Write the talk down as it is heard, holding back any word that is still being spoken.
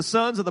The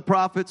sons of the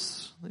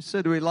prophets, they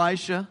said to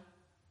Elisha,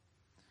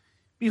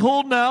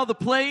 "Behold now, the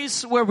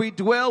place where we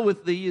dwell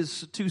with thee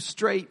is too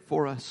strait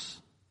for us."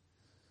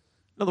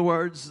 In other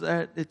words,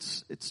 that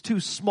it's too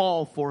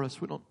small for us.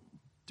 We don't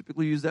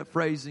typically use that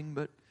phrasing,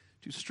 but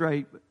too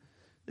strait. But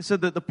they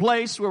said that the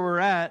place where we're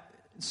at,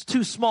 it's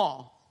too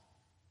small.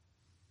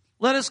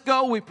 "Let us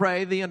go, we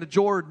pray thee, unto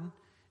Jordan,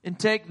 and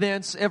take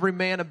thence every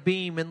man a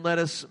beam, and let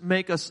us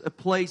make us a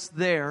place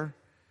there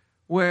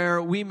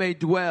where we may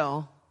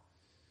dwell."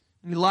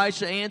 And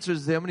Elisha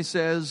answers them and he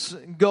says,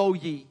 "Go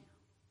ye."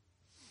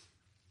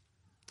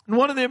 And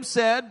one of them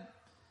said,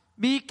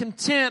 "Be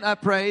content, I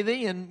pray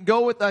thee, and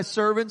go with thy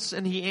servants."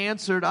 And he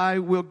answered, "I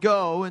will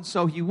go." And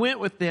so he went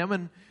with them.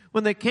 And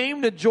when they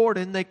came to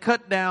Jordan, they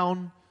cut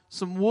down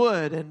some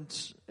wood.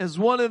 And as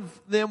one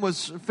of them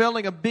was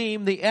felling a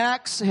beam, the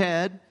axe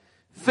head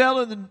fell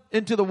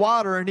into the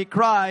water. And he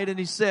cried and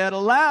he said,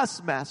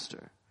 "Alas,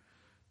 master,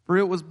 for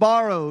it was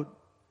borrowed."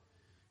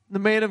 The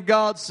man of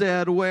God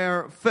said,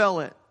 "Where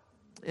fell it?"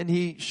 And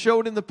he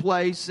showed him the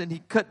place, and he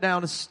cut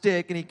down a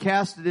stick, and he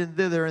cast it in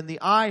thither, and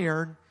the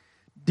iron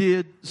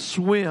did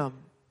swim.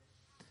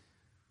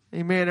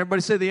 Amen.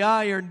 Everybody say, the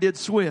iron did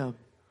swim.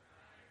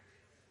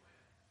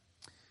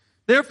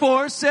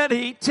 "Therefore said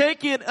he,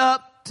 Take it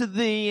up to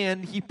thee.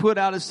 And he put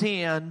out his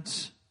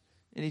hand,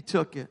 and he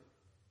took it."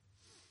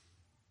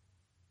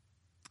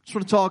 I just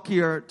want to talk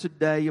here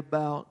today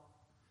about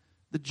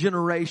the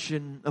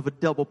generation of a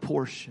double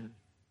portion.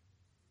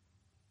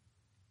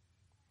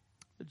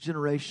 A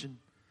generation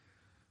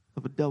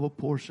of a double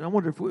portion. I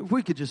wonder if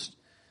we could just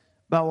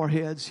bow our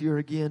heads here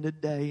again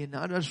today. And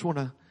I just want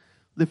to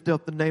lift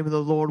up the name of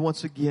the Lord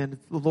once again.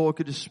 If the Lord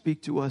could just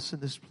speak to us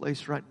in this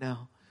place right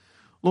now.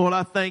 Lord,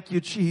 I thank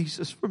you,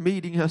 Jesus, for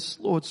meeting us,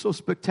 Lord, so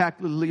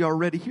spectacularly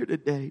already here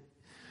today.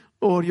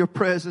 Lord, your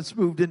presence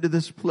moved into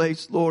this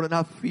place, Lord, and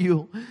I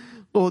feel,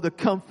 Lord, the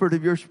comfort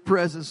of your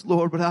presence,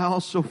 Lord, but I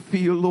also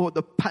feel, Lord,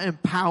 the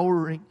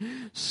empowering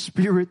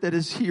spirit that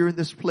is here in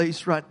this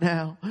place right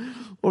now.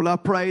 Lord, I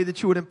pray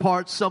that you would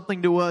impart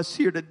something to us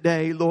here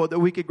today, Lord, that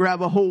we could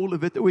grab a hold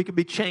of it, that we could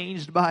be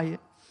changed by it.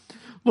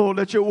 Lord,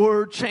 let your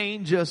word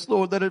change us.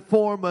 Lord, let it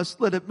form us.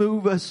 Let it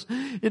move us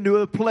into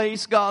a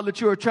place, God, that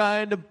you are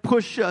trying to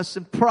push us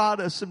and prod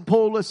us and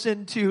pull us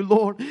into,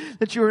 Lord,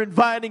 that you're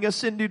inviting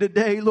us into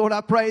today. Lord,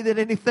 I pray that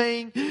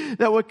anything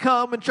that would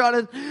come and try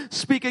to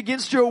speak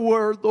against your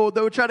word, Lord,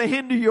 that would try to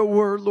hinder your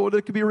word, Lord,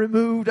 that could be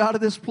removed out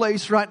of this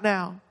place right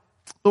now.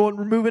 Lord,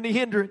 remove any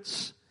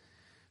hindrance.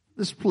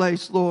 This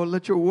place, Lord,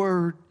 let your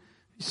word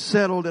be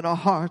settled in our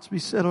hearts, be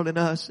settled in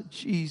us. In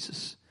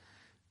Jesus'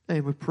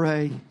 name we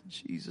pray. In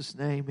Jesus'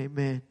 name,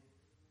 amen.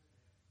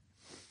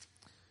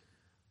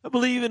 I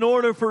believe in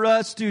order for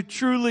us to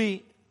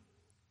truly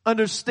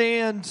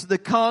understand the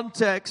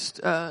context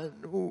of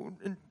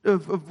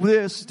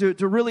this,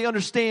 to really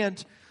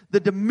understand the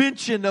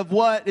dimension of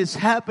what is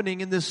happening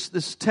in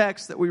this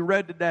text that we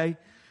read today,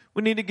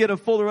 we need to get a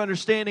fuller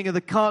understanding of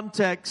the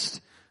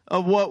context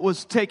of what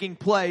was taking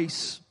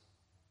place.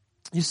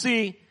 You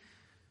see,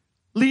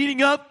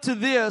 leading up to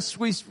this,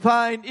 we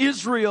find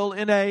Israel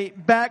in a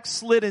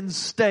backslidden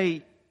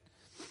state.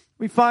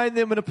 We find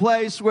them in a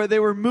place where they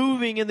were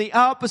moving in the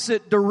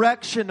opposite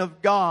direction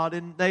of God.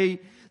 And they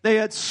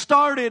had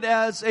started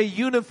as a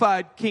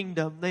unified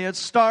kingdom. They had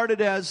started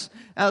as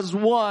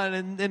one,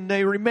 and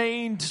they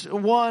remained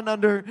one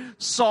under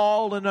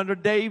Saul and under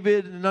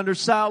David and under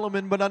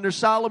Solomon. But under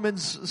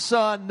Solomon's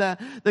son,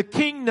 the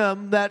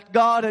kingdom that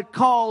God had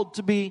called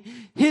to be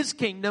his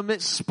kingdom,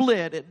 it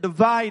split, it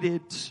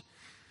divided.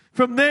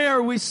 From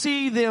there, we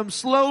see them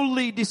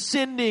slowly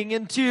descending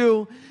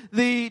into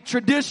the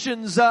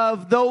traditions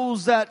of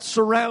those that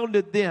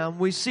surrounded them.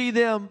 We see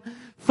them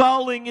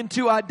falling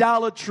into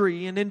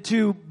idolatry and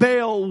into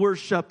Baal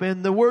worship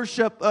and the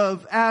worship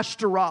of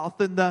Ashtaroth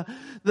and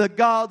the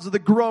gods of the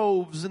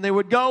groves. And they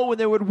would go and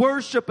they would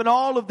worship in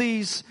all of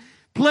these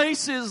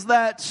places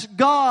that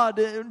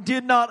God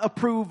did not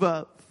approve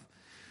of.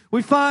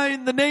 We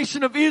find the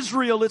nation of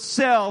Israel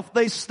itself,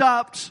 they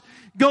stopped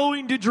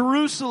going to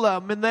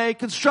Jerusalem and they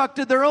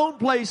constructed their own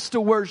place to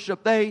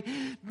worship. They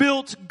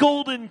built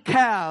golden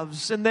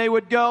calves and they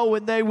would go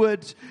and they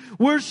would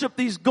worship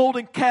these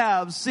golden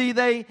calves. See,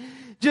 they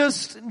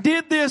just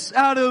did this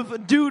out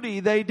of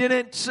duty. They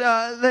didn't,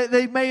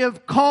 they may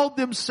have called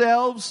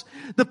themselves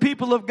the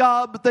people of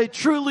God, but they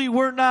truly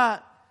were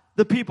not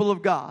the people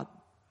of God.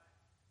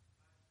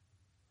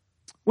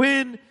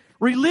 When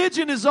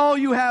religion is all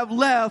you have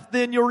left,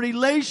 then your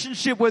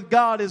relationship with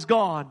God is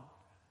gone.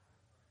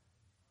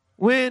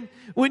 When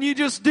you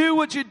just do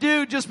what you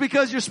do just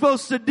because you're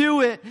supposed to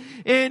do it,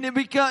 and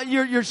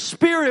your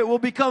spirit will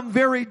become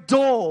very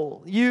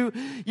dull. You're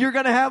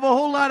going to have a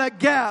whole lot of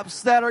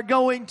gaps that are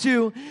going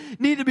to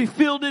need to be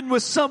filled in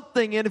with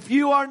something. And if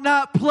you are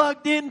not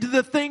plugged into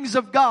the things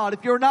of God,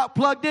 if you're not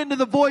plugged into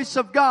the voice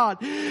of God,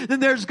 then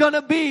there's going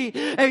to be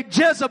a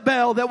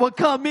Jezebel that will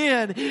come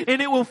in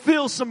and it will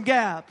fill some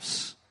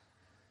gaps.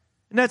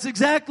 And that's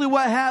exactly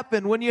what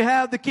happened when you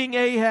have the king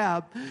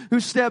Ahab who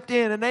stepped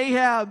in. And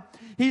Ahab,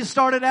 he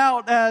started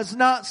out as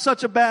not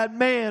such a bad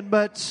man,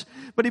 but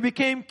but he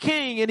became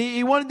king, and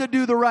he wanted to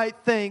do the right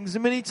things.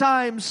 And many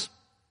times,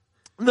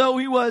 though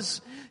he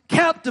was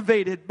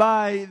captivated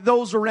by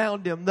those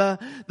around him, the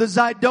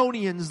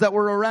Zidonians that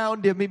were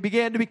around him, he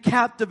began to be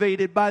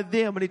captivated by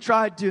them, and he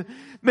tried to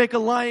make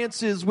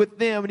alliances with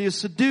them, and he was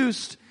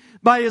seduced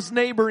by his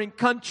neighboring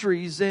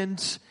countries.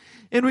 And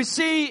we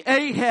see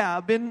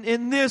Ahab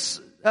in this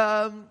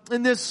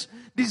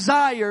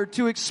desire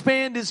to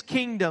expand his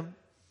kingdom.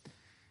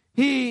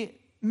 He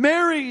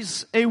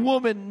marries a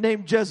woman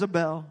named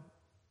Jezebel.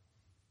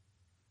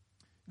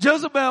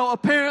 Jezebel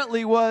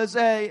apparently was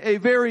a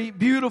very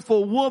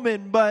beautiful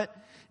woman, but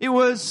it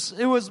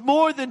was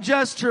more than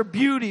just her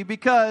beauty,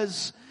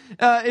 because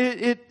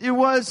she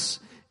was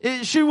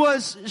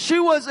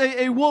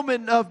a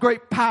woman of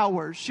great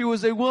power. She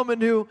was a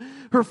woman who,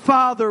 her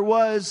father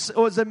was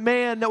a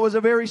man that was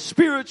a very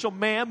spiritual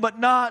man, but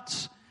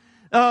not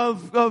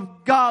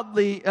of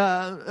godly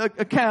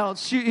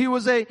accounts. He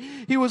was a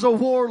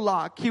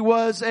warlock. He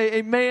was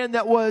a man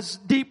that was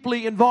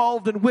deeply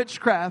involved in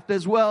witchcraft,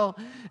 as well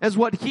as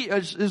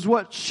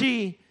what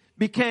she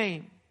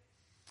became.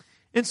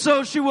 And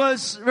so she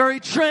was very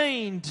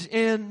trained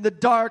in the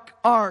dark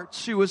arts.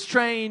 She was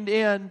trained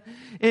in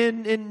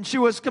she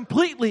was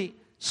completely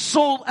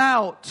sold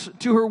out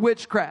to her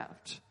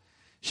witchcraft.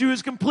 She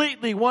was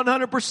completely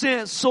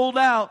 100% sold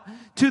out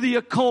to the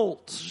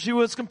occult. She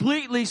was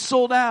completely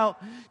sold out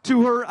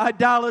to her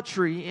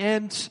idolatry.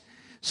 And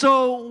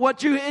so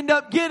what you end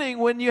up getting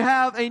when you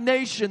have a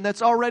nation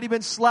that's already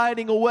been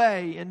sliding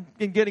away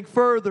and getting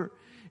further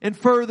and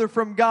further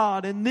from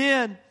God, and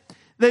then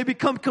they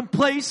become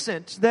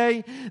complacent.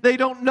 They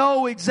don't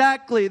know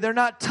exactly. They're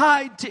not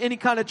tied to any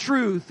kind of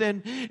truth.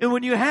 And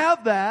when you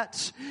have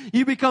that,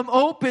 you become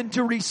open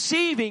to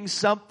receiving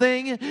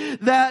something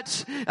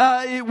that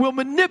it will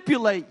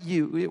manipulate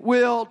you. It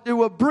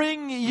will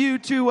bring you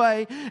to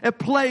a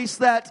place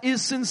that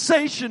is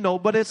sensational,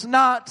 but it's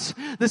not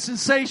the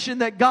sensation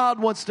that God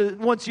wants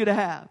you to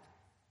have.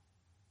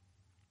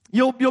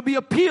 You'll be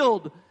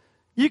appealed.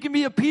 You can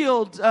be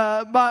appealed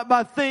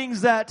by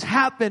things that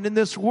happen in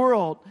this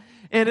world.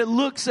 And it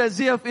looks as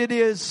if it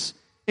is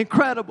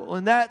incredible,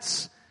 and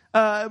that's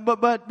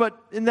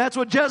and that's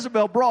what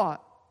Jezebel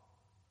brought.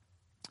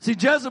 See,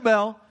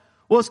 Jezebel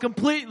was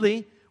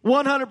completely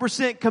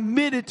 100%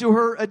 committed to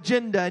her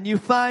agenda, and you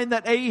find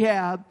that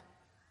Ahab,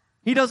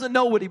 he doesn't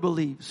know what he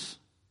believes,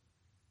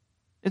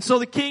 and so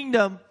the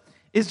kingdom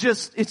is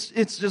just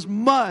it's just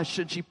mush,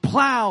 and she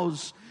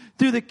plows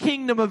through the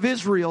kingdom of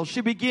Israel.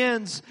 She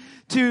begins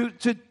to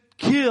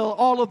kill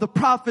all of the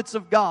prophets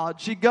of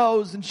God. She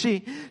goes and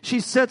she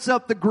sets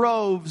up the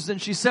groves, and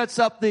she sets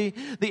up the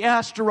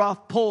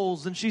Ashtaroth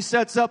poles, and she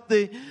sets up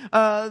the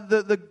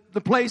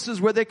places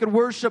where they could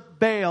worship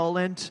Baal,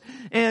 and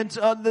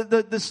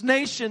this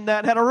nation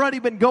that had already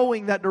been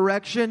going that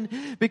direction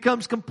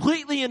becomes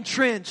completely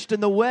entrenched in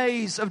the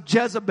ways of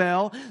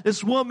Jezebel,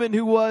 this woman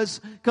who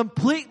was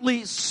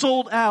completely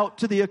sold out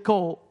to the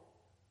occult.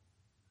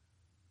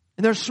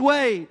 And they're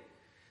swayed.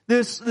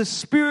 This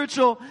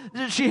spiritual,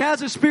 she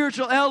has a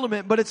spiritual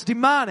element, but it's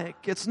demonic.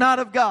 It's not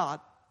of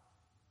God.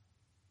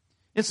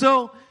 And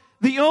so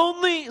the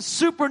only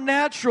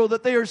supernatural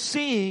that they are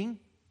seeing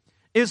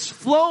is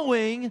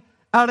flowing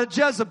out of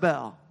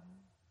Jezebel.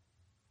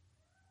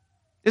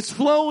 It's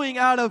flowing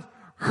out of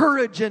her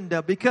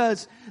agenda,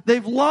 because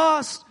they've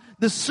lost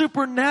the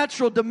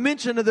supernatural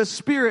dimension of the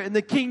Spirit in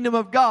the kingdom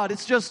of God.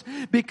 It's just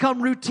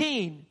become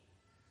routine.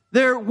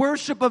 Their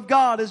worship of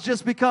God has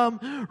just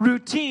become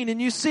routine.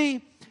 And you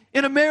see,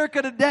 in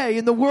America today,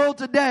 in the world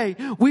today,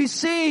 we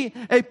see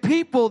a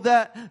people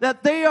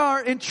that they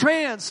are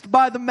entranced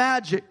by the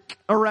magic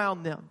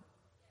around them.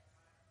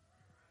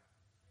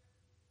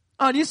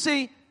 And you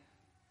see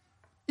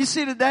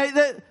today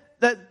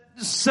that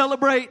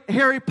celebrate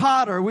Harry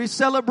Potter. We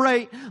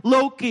celebrate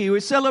Loki. We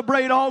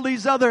celebrate all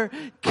these other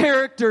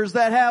characters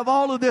that have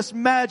all of this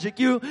magic.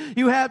 You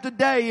have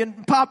today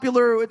in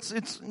popular,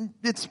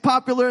 it's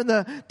popular in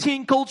the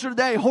teen culture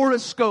today,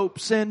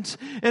 horoscopes and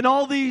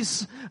all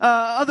these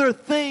other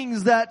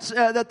things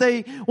that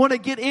they want to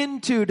get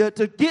into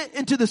to get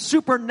into the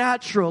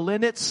supernatural.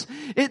 And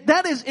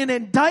that is an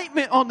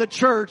indictment on the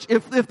church.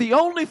 If the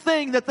only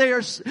thing that they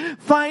are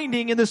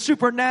finding in the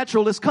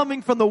supernatural is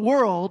coming from the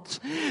world,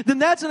 then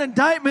that's an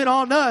indictment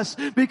on us,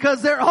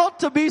 because there ought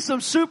to be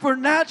some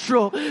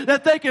supernatural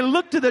that they can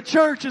look to the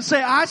church and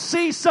say, I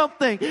see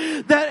something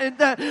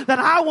that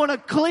I want to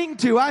cling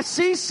to. I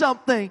see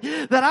something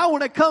that I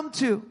want to come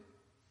to.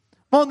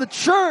 On the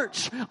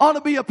church ought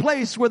to be a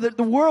place where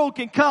the world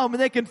can come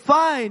and they can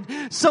find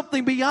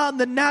something beyond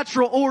the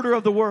natural order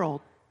of the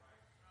world.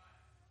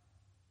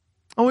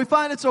 And we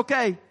find it's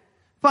okay.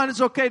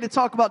 It's okay to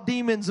talk about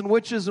demons and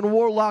witches and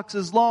warlocks,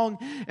 as long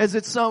as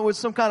it's with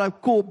some kind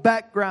of cool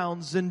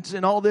backgrounds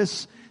and all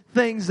this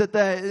things that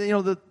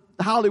the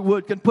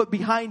Hollywood can put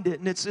behind it,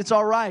 and it's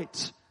all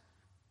right.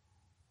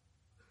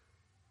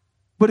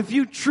 But if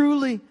you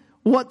truly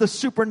want the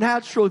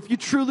supernatural, if you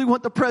truly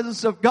want the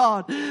presence of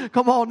God,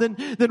 come on,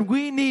 then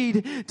we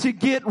need to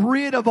get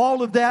rid of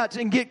all of that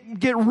and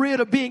get rid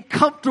of being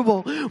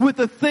comfortable with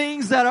the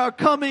things that are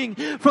coming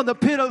from the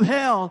pit of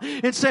hell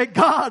and say,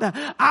 God,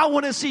 I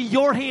want to see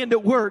your hand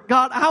at work.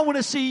 God, I want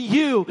to see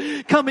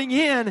you coming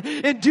in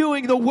and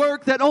doing the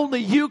work that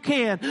only you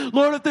can.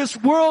 Lord, if this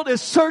world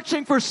is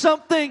searching for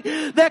something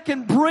that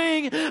can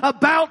bring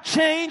about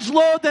change,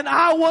 Lord, then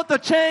I want the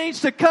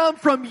change to come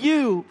from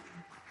you.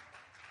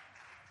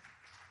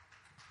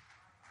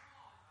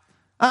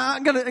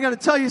 I'm gonna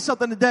tell you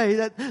something today,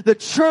 that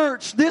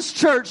this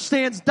church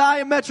stands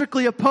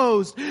diametrically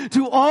opposed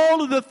to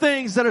all of the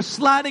things that are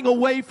sliding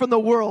away from the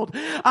world.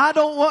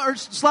 Or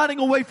sliding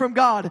away from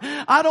God.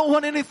 I don't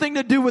want anything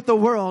to do with the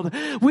world.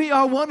 We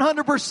are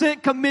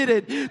 100%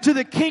 committed to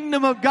the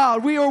kingdom of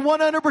God. We are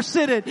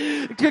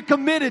 100%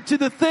 committed to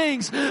the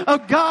things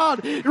of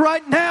God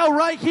right now,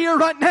 right here,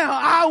 right now.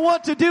 I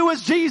want to do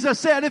as Jesus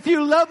said. If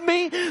you love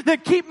me, then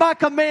keep my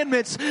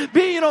commandments.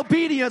 Be in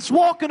obedience.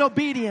 Walk in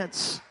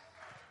obedience.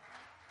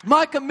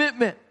 My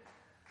commitment,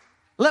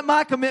 let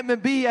my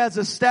commitment be as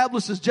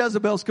established as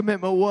Jezebel's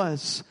commitment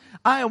was.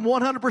 I am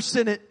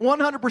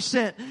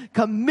 100%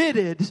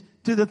 committed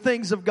to the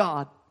things of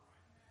God.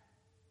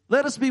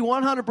 Let us be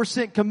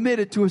 100%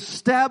 committed to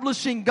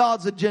establishing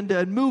God's agenda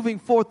and moving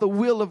forth the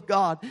will of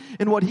God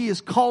in what He is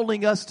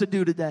calling us to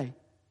do today.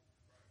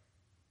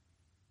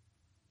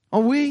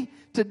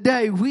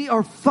 Today, we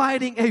are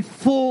fighting a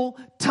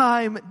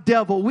full-time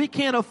devil. We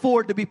can't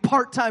afford to be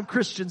part-time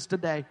Christians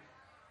today.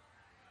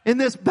 In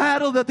this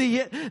battle that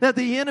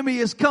the enemy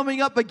is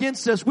coming up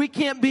against us, we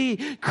can't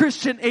be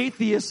Christian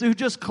atheists who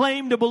just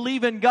claim to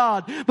believe in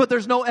God, but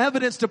there's no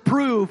evidence to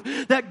prove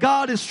that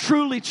God has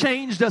truly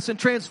changed us and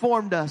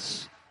transformed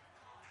us.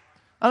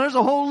 And there's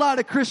a whole lot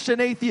of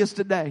Christian atheists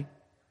today.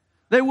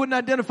 They wouldn't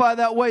identify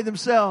that way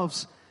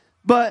themselves.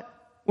 But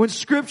when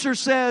Scripture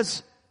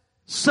says,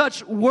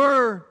 such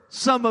were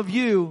some of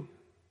you,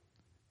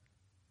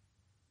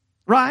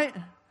 right?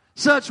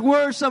 Such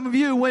were some of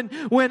you.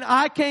 When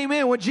I came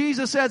in, when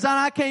Jesus says, and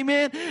I came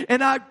in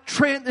and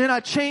I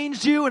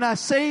changed you and I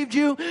saved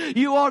you,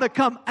 you ought to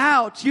come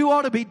out. You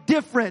ought to be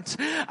different.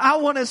 I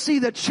want to see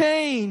the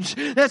change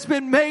that's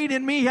been made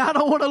in me. I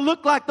don't want to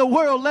look like the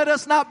world. Let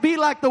us not be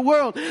like the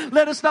world.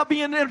 Let us not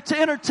be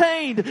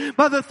entertained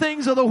by the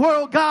things of the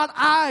world. God,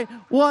 I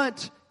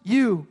want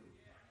you.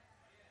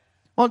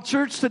 On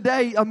church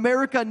today,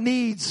 America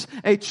needs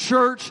a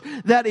church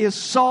that is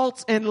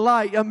salt and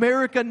light.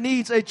 America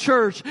needs a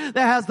church that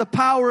has the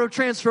power of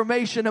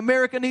transformation.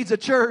 America needs a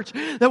church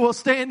that will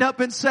stand up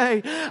and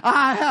say,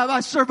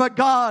 I serve a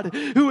God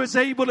who is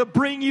able to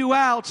bring you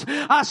out.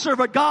 I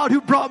serve a God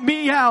who brought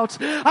me out.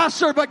 I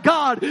serve a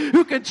God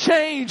who can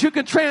change, who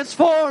can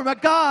transform, a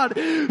God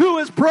who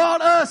has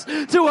brought us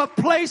to a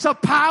place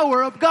of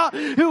power, of God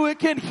who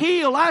can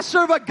heal. I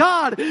serve a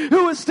God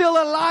who is still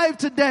alive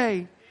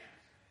today.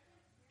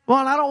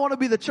 Well, I don't want to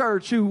be the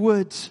church who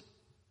would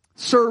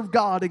serve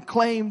God and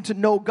claim to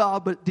know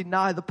God but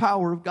deny the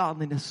power of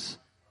godliness.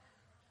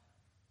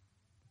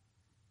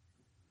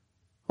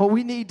 What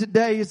we need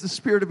today is the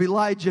spirit of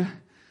Elijah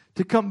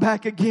to come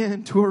back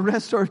again, to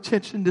arrest our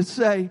attention, to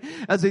say,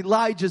 as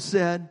Elijah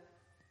said,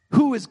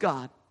 who is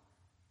God?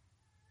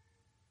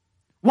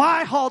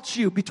 Why halt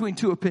you between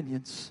two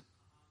opinions?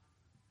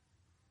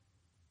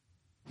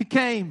 He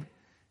came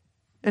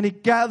and he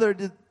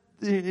gathered,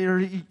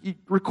 he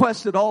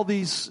requested all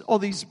these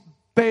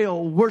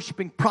Baal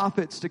worshiping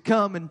prophets to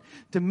come and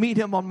to meet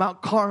him on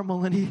Mount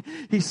Carmel. And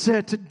he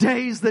said,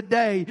 today's the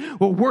day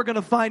where we're going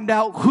to find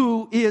out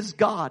who is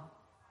God.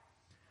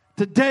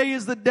 Today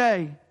is the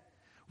day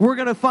we're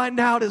going to find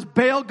out, is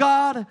Baal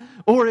God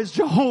or is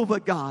Jehovah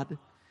God?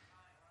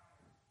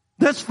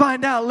 Let's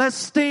find out. Let's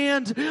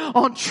stand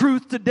on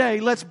truth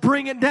today. Let's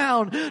bring it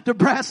down to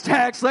brass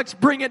tacks. Let's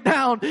bring it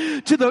down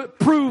to the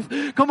proof.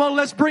 Come on,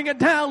 let's bring it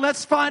down.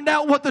 Let's find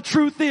out what the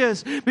truth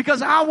is.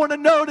 Because I want to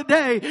know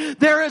today,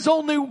 there is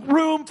only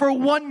room for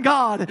one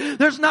God.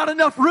 There's not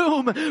enough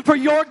room for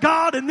your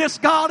God and this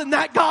God and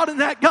that God and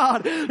that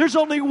God. There's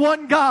only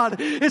one God.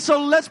 And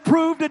so let's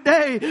prove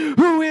today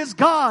who is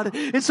God.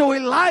 And so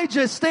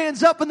Elijah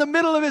stands up in the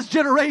middle of his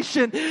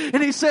generation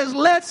and he says,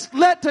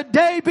 let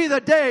today be the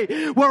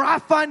day where I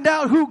find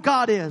out who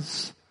God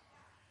is.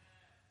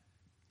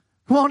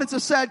 Come on, it's a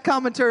sad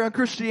commentary on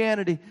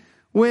Christianity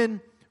when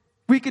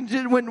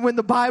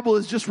the Bible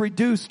is just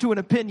reduced to an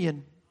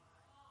opinion.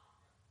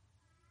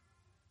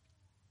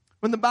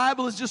 When the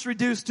Bible is just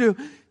reduced to,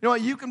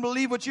 you can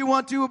believe what you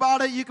want to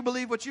about it, you can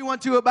believe what you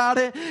want to about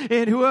it,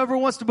 and whoever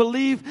wants to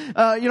believe,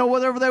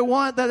 whatever they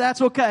want,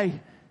 that's okay.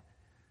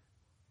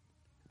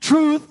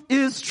 Truth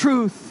is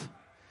truth.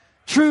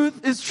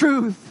 Truth is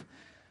truth.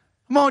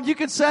 Come on, you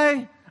can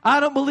say, I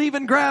don't believe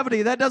in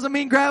gravity. That doesn't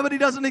mean gravity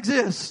doesn't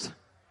exist.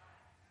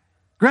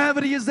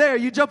 Gravity is there.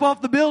 You jump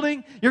off the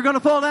building, you're going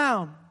to fall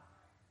down.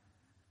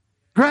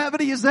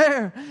 Gravity is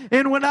there.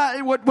 And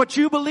what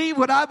you believe,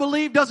 what I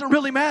believe doesn't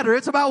really matter.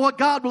 It's about what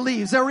God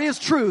believes. There is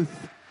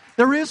truth.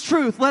 There is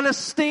truth. Let us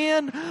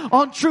stand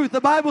on truth.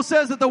 The Bible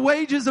says that the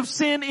wages of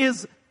sin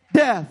is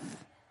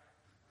death.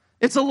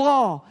 It's a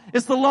law.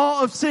 It's the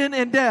law of sin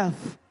and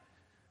death.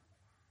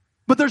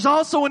 But there's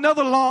also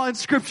another law in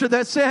Scripture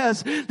that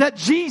says that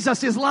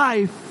Jesus is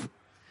life.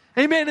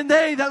 Amen. And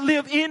they that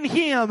live in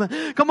Him.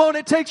 Come on,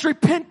 it takes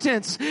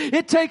repentance.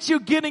 It takes you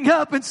getting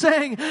up and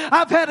saying,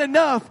 I've had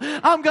enough.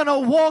 I'm going to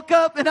walk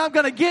up and I'm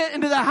going to get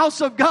into the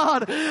house of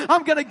God.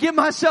 I'm going to give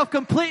myself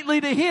completely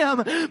to Him.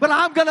 But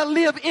I'm going to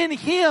live in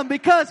Him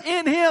because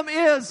in Him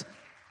is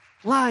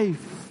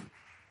life.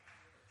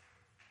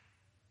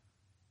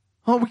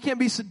 Oh, we can't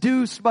be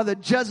seduced by the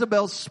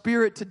Jezebel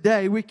spirit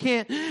today. We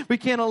can't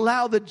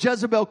allow the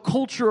Jezebel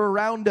culture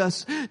around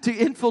us to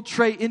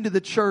infiltrate into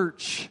the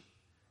church.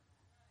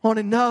 On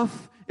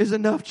enough is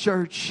enough,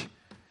 church.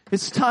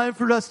 It's time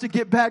for us to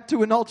get back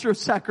to an altar of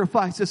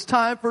sacrifice. It's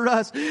time for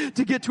us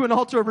to get to an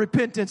altar of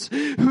repentance.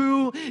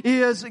 Who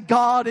is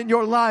God in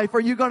your life?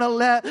 Are you going to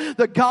let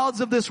the gods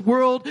of this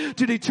world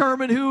to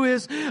determine who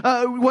is,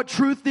 what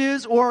truth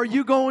is? Or are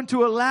you going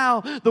to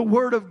allow the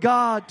Word of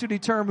God to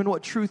determine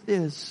what truth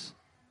is?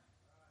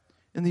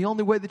 And the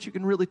only way that you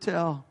can really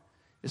tell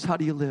is how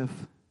do you live?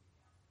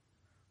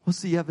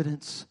 What's the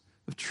evidence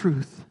of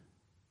truth?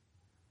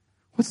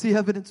 What's the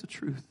evidence of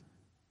truth?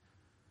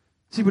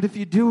 See, but if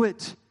you do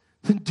it,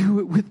 then do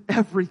it with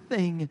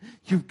everything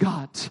you've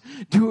got.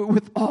 Do it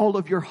with all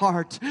of your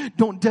heart.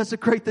 Don't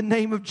desecrate the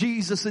name of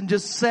Jesus and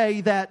just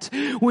say that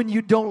when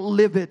you don't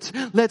live it.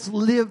 Let's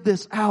live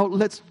this out.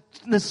 Let's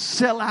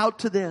sell out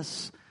to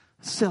this.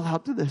 Sell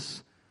out to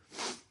this.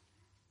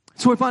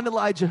 So we find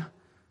Elijah.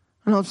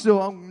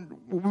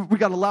 We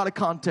got a lot of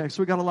context.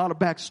 We got a lot of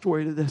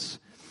backstory to this.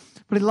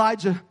 But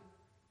Elijah,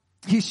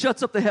 he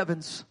shuts up the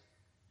heavens.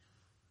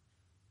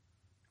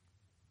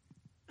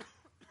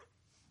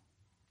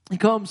 He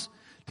comes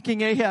to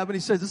King Ahab and he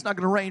says, it's not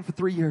going to rain for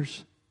 3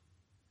 years.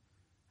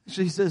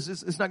 He says,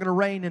 it's not going to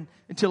rain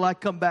until I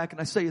come back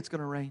and I say it's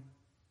going to rain.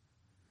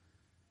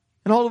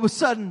 And all of a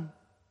sudden,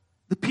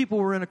 the people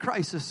were in a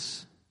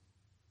crisis.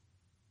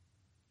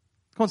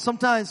 Come on,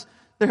 sometimes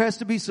there has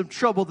to be some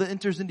trouble that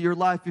enters into your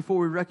life before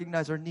we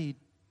recognize our need.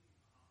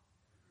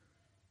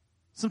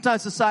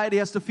 Sometimes society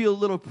has to feel a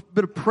little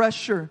bit of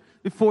pressure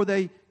before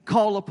they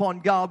call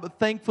upon God, but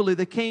thankfully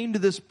they came to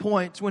this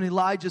point when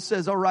Elijah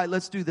says, all right,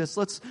 let's do this.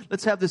 Let's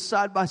have this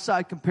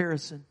side-by-side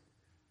comparison.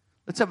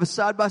 Let's have a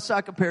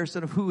side-by-side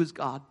comparison of who is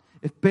God.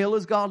 If Baal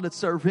is God, let's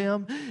serve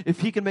him. If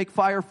he can make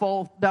fire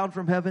fall down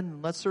from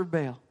heaven, let's serve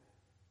Baal.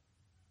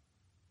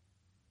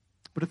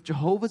 But if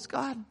Jehovah's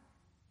God,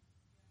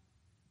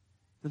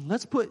 then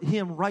let's put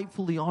him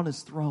rightfully on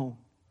his throne.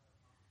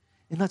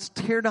 And let's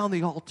tear down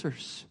the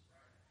altars.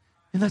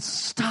 And let's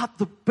stop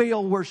the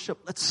Baal worship.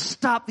 Let's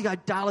stop the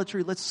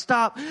idolatry. Let's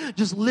stop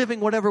just living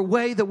whatever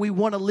way that we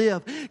want to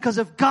live. Because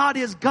if God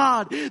is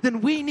God,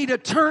 then we need to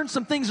turn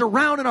some things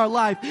around in our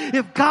life.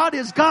 If God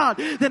is God,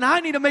 then I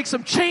need to make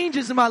some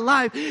changes in my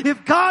life.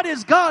 If God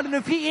is God, and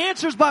if He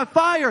answers by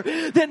fire,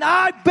 then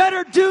I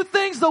better do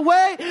things the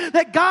way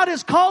that God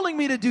is calling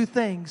me to do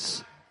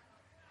things.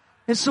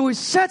 And so He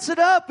sets it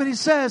up and He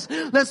says,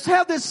 let's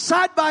have this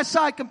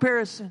side-by-side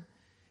comparison.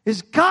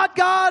 Is God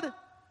God?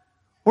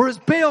 Or is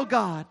Baal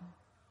God?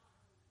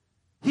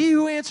 He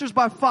who answers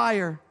by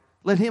fire,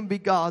 let him be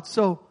God.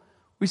 So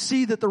we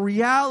see that the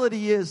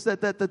reality is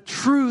that the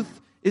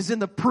truth is in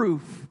the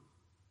proof.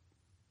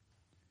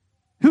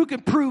 Who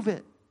can prove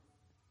it?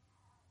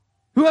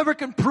 Whoever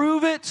can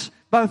prove it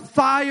by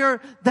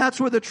fire, that's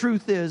where the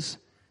truth is.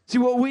 See,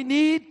 what we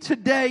need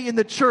today in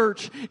the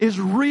church is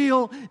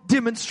real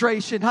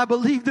demonstration. I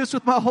believe this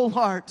with my whole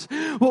heart.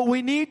 What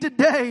we need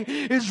today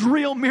is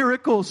real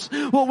miracles.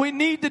 What we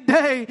need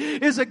today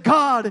is a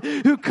God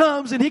who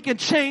comes and He can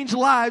change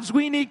lives.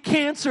 We need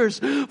cancers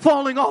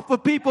falling off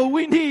of people.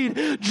 We need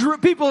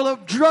people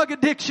of drug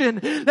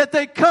addiction that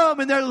they come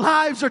and their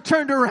lives are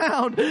turned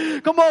around.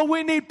 Come on,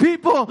 we need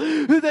people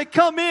who they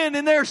come in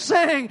and they're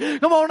saying,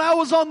 come on, I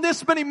was on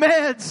this many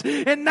meds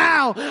and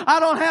now I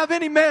don't have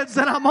any meds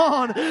that I'm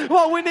on.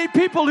 Well, we need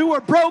people who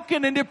are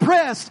broken and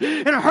depressed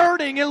and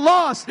hurting and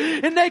lost.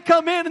 And they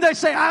come in and they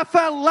say, I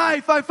found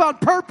life. I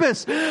found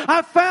purpose.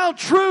 I found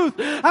truth.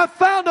 I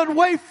found a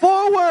way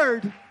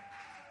forward.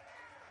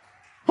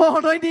 Oh,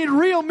 and I need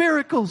real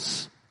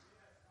miracles.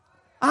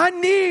 I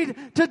need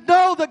to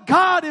know that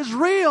God is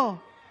real.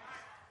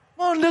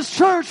 On this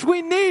church,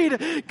 we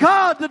need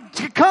God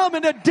to come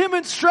and to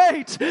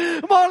demonstrate.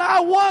 Come on,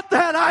 I want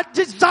that. I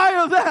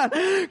desire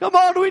that. Come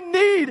on, we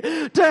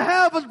need to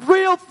have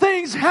real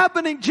things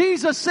happening.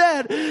 Jesus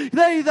said,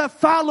 they that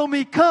follow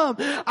me come.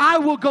 I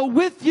will go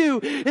with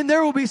you and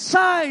there will be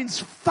signs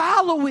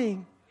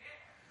following.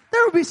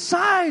 There will be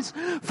signs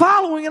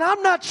following, and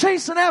I'm not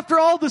chasing after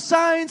all the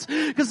signs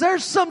because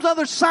there's some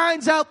other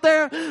signs out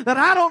there that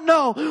I don't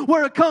know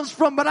where it comes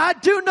from, but I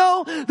do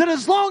know that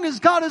as long as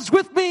God is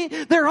with me,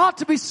 there ought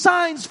to be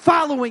signs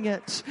following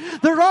it.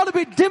 There ought to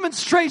be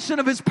demonstration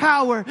of His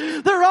power.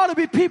 There ought to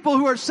be people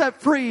who are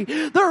set free.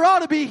 There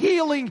ought to be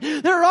healing.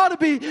 There ought to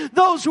be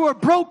those who are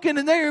broken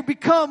and they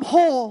become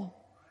whole.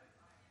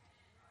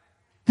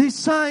 These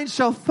signs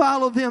shall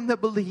follow them that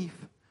believe.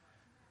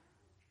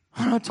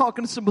 I'm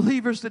talking to some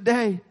believers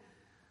today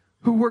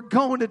who were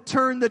going to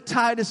turn the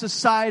tide of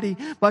society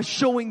by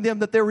showing them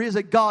that there is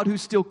a God who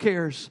still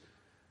cares.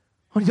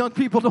 Young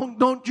people,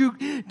 don't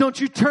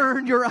you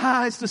turn your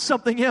eyes to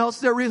something else.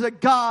 There is a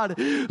God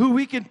who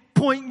we can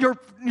point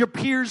your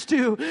peers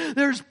to.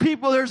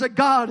 There's a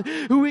God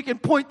who we can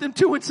point them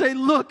to and say,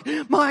 look,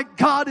 my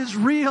God is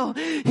real.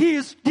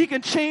 He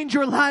can change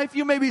your life.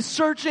 You may be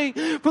searching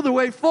for the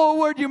way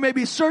forward. You may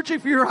be searching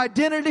for your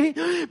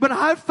identity, but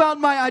I've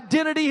found my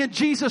identity in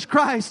Jesus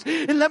Christ.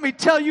 And let me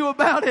tell you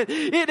about it.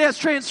 It has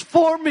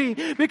transformed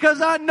me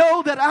because I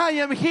know that I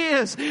am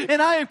His and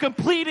I am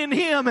complete in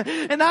Him,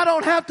 and I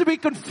don't have to be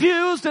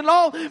confused and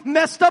all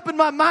messed up in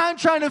my mind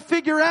trying to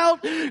figure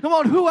out,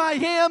 who I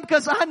am,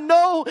 because I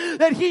know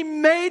that He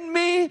made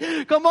me,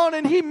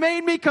 and He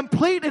made me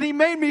complete and He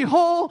made me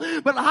whole,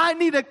 but I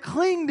need to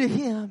cling to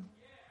Him.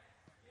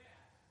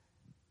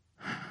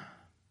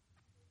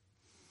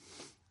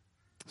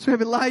 So we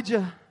have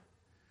Elijah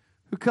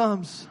who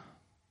comes.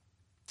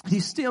 He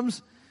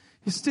stems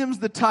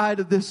the tide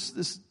of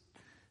this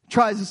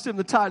tries to stem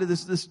the tide of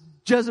this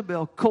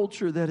Jezebel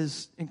culture that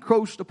is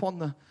encroached upon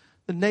the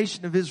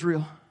nation of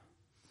Israel.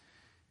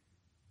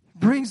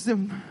 Brings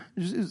them,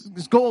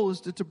 his goal is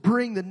to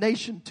bring the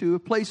nation to a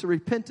place of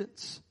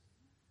repentance.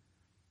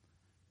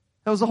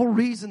 That was the whole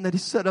reason that he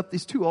set up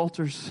these two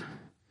altars.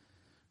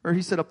 Or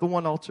he set up the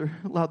one altar,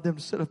 allowed them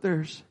to set up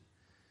theirs.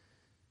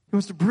 He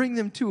wants to bring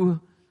them to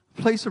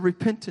a place of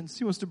repentance.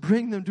 He wants to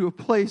bring them to a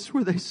place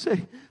where they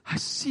say, I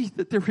see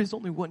that there is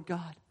only one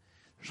God.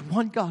 There's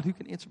one God who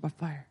can answer by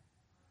fire.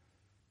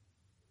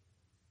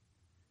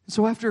 And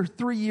so after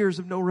 3 years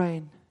of no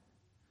rain,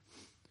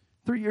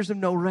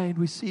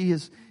 we see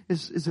as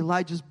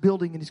Elijah's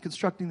building and he's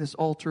constructing this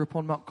altar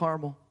upon Mount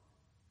Carmel.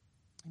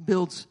 He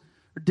builds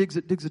or digs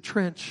a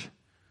trench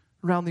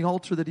around the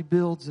altar that he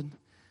builds, and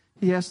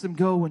he asks them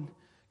go and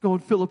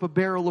fill up a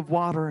barrel of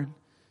water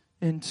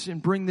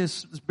and bring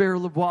this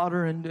barrel of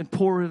water and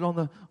pour it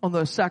on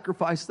the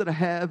sacrifice that I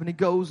have. And he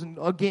goes and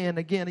again,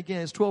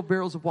 it's 12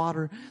 barrels of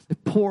water. They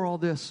pour all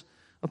this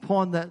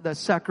upon that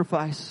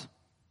sacrifice.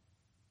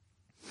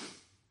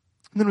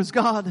 And then as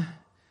God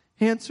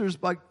answers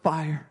by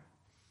fire,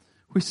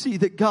 we see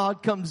that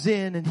God comes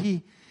in and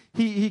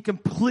He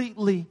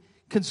completely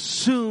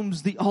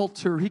consumes the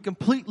altar. He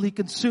completely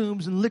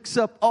consumes and licks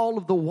up all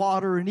of the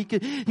water, and He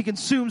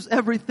consumes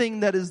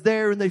everything that is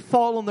there, and they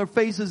fall on their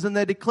faces and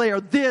they declare,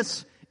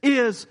 this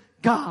is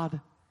God.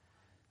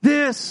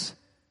 This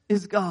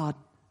is God.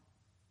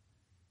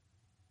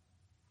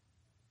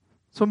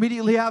 So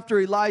immediately after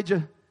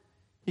Elijah,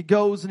 he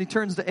goes and he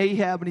turns to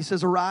Ahab and he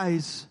says,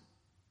 arise,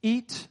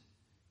 eat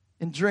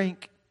and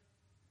drink.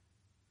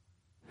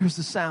 Here's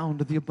the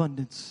sound of the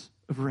abundance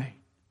of rain.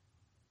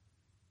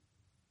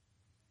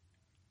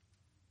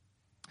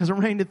 It hasn't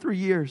rained in 3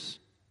 years.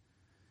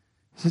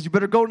 He says, you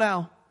better go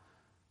now.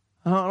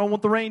 I don't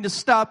want the rain to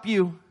stop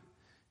you.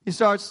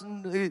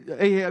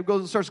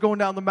 Ahab starts going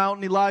down the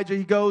mountain. Elijah,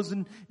 he goes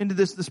into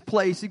this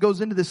place. He goes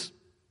into this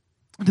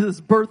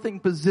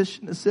birthing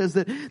position. It says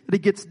that he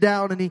gets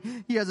down and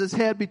he has his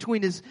head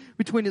between his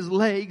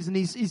legs, and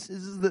he's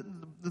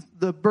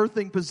the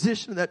birthing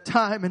position at that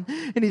time, and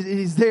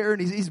he's there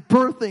and he's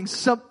birthing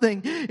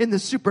something in the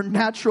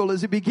supernatural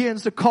as he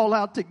begins to call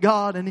out to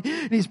God, and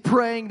he's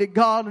praying to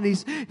God, and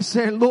he's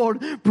saying,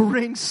 Lord,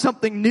 bring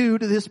something new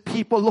to this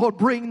people. Lord,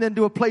 bring them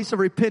to a place of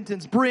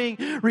repentance. Bring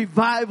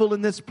revival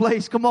in this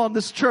place. Come on,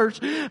 this church.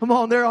 Come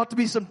on, there ought to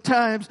be some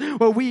times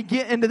where we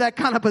get into that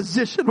kind of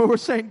position where we're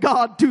saying,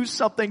 God, do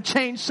something,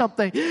 change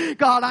something.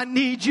 God, I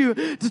need you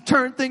to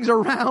turn things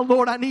around.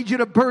 Lord, I need you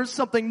to birth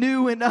something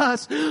new in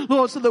us,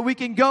 Lord, so that we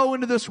can go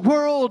into this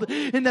world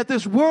and that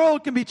this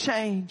world can be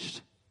changed.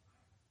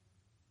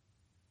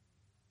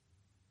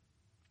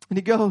 And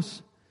he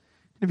goes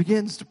and he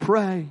begins to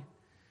pray.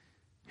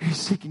 He's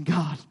seeking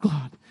God.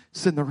 God,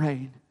 send the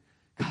rain.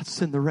 God,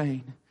 send the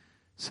rain.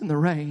 Send the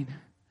rain.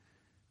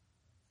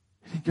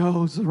 And he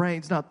goes, the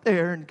rain's not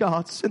there, and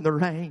God, send the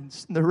rain,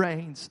 send the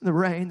rain, send the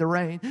rain, the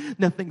rain.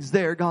 Nothing's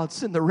there. God,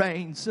 send the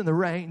rain, send the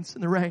rain,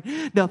 send the rain.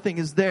 Nothing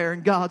is there,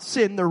 and God,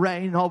 send the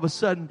rain. And all of a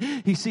sudden,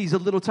 he sees a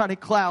little tiny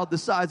cloud the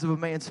size of a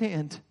man's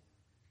hand.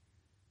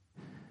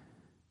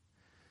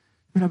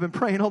 And I've been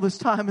praying all this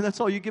time, and that's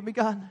all you give me,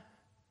 God?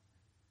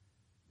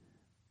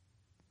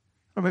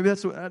 Or maybe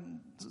that's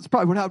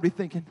probably what I would be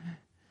thinking.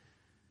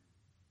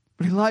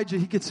 But Elijah,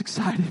 he gets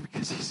excited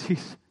because he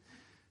sees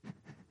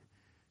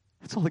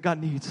that's all that God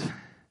needs.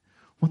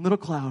 One little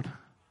cloud.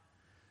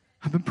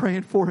 I've been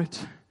praying for it.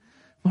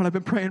 Lord, I've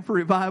been praying for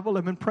revival.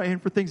 I've been praying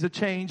for things to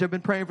change. I've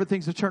been praying for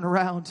things to turn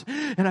around.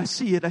 And I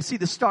see it. I see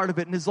the start of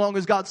it. And as long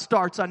as God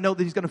starts, I know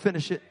that He's going to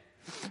finish it.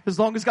 As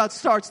long as God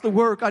starts the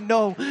work, I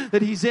know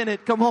that He's in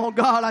it. Come on,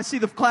 God, I see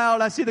the cloud.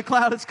 I see the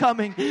cloud is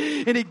coming.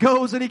 And he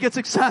goes and he gets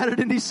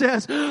excited and he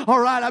says, all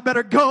right, I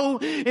better go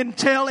and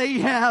tell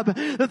Ahab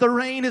that the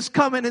rain is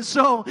coming. And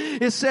so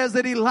it says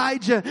that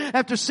Elijah,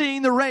 after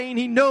seeing the rain,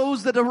 he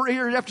knows that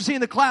after seeing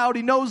the cloud,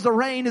 he knows the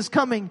rain is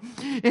coming.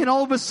 And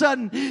all of a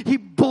sudden, he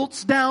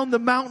bolts down the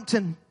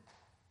mountain.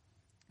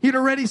 He'd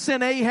already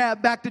sent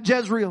Ahab back to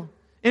Jezreel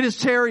in his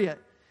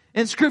chariot.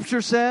 And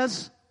Scripture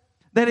says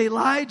that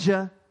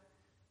Elijah,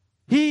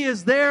 he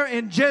is there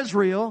in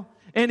Jezreel,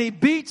 and he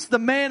beats the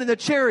man in the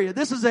chariot.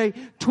 This is a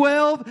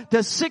 12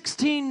 to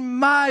 16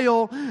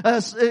 mile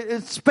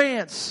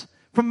span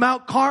from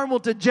Mount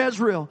Carmel to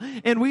Jezreel.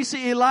 And we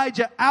see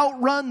Elijah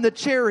outrun the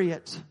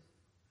chariot.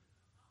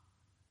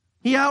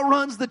 He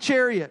outruns the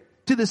chariot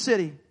to the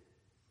city.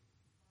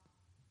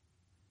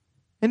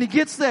 And he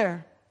gets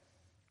there.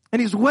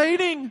 And he's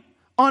waiting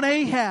on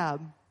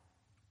Ahab.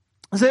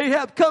 As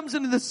Ahab comes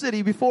into the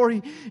city before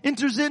he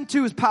enters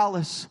into his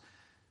palace,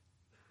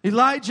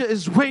 Elijah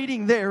is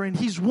waiting there, and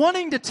he's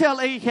wanting to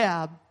tell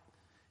Ahab,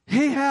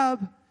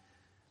 Ahab,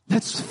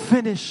 let's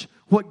finish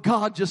what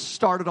God just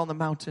started on the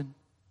mountain.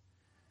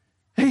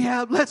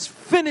 Ahab, let's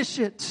finish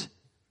it.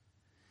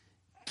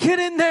 Get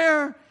in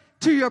there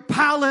to your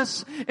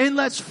palace and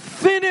let's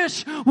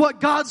finish what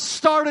God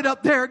started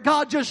up there.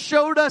 God just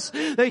showed us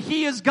that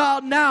He is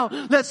God now.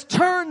 Let's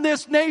turn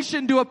this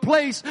nation to a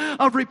place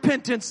of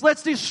repentance.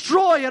 Let's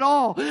destroy it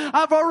all.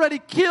 I've already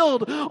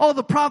killed all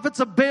the prophets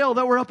of Baal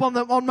that were up on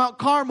Mount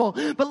Carmel,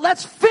 but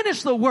let's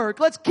finish the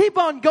work. Let's keep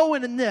on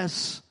going in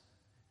this.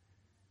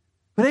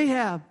 But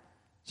Ahab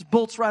just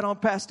bolts right on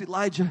past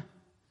Elijah.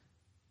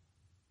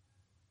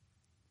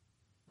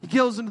 He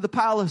goes into the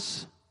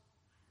palace.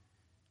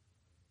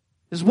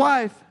 His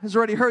wife has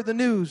already heard the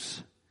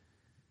news.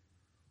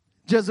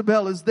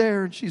 Jezebel is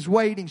there and she's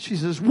waiting. She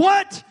says,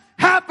 what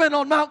happened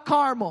on Mount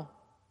Carmel?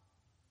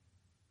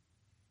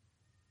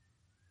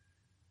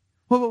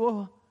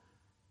 Whoa.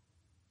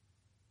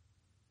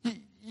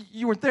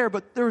 You weren't there,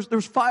 but there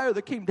was fire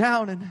that came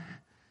down, and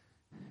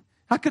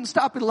I couldn't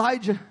stop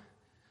Elijah.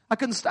 I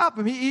couldn't stop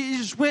him. He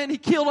just went and he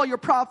killed all your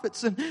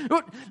prophets. And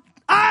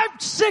I'm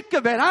sick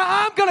of it.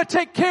 I'm going to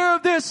take care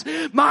of this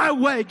my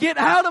way. Get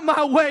out of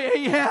my way,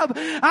 Ahab.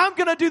 I'm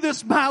going to do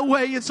this my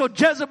way. And so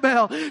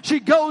Jezebel, she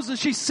goes and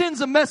she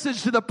sends a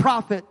message to the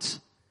prophet.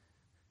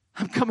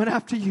 I'm coming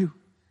after you.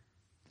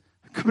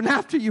 I'm coming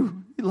after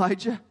you,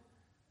 Elijah.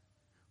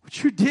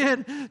 What you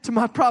did to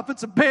my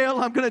prophets of Baal,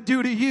 I'm going to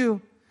do to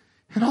you.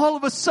 And all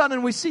of a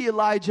sudden we see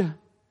Elijah.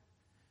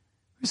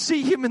 We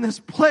see him in this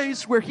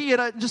place where he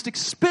had just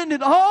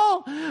expended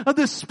all of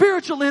this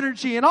spiritual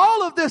energy and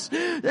all of this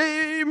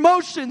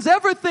emotions,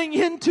 everything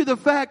into the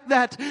fact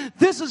that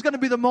this is going to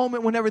be the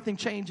moment when everything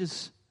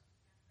changes.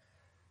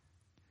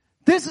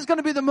 This is going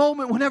to be the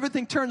moment when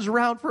everything turns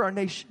around for our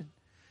nation.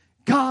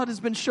 God has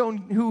been shown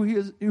who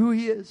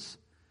he is.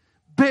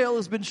 Baal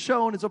has been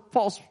shown as a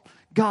false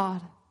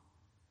god.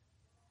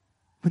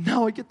 But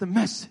now I get the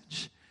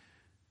message.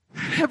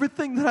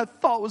 Everything that I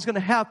thought was going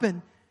to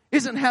happen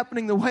isn't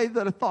happening the way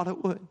that I thought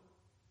it would.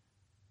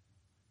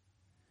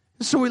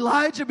 So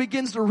Elijah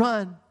begins to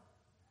run.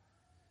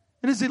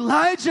 And as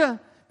Elijah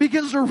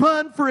begins to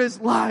run for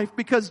his life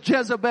because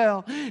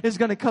Jezebel is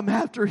going to come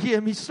after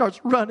him, he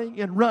starts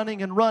running and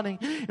running and running.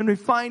 And we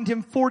find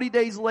him 40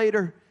 days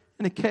later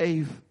in a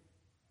cave.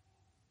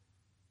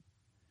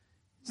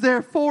 He's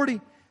there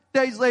 40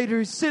 days later.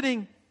 He's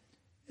sitting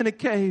in a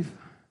cave.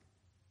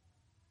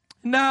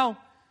 Now,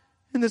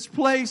 in this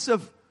place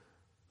of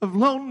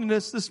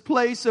loneliness, this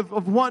place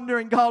of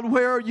wondering, God,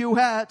 where are you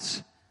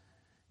at?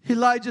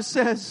 Elijah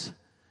says,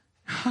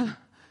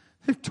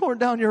 they've torn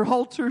down your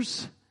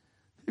altars.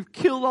 They've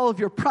killed all of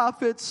your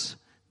prophets.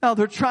 Now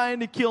they're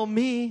trying to kill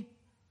me.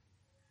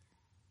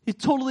 He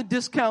totally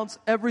discounts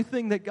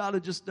everything that God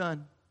had just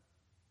done.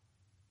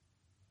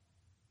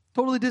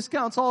 Totally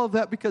discounts all of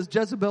that because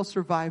Jezebel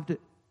survived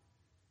it.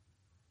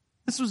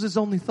 This was his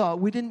only thought.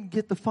 We didn't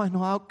get the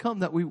final outcome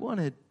that we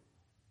wanted.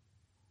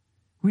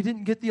 We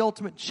didn't get the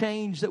ultimate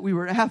change that we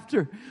were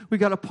after. We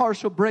got a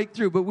partial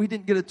breakthrough, but we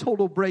didn't get a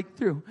total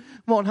breakthrough.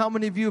 Come on, how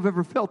many of you have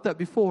ever felt that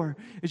before?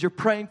 As you're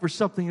praying for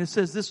something and it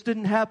says, this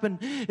didn't happen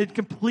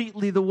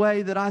completely the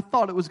way that I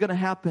thought it was going to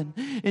happen.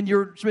 And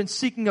you've been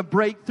seeking a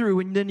breakthrough,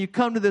 and then you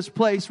come to this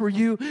place where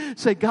you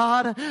say,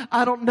 God,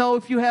 I don't know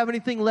if you have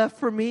anything left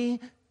for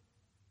me.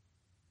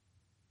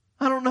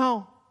 I don't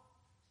know.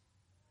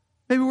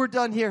 Maybe we're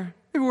done here.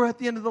 Maybe we're at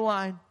the end of the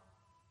line.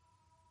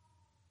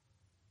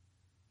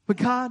 But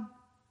God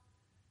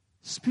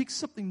speaks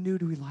something new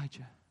to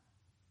Elijah.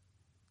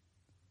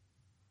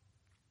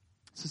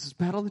 This is this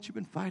battle that you've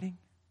been fighting.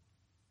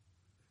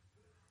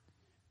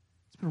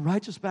 It's been a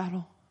righteous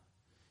battle.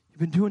 You've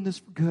been doing this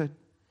for good.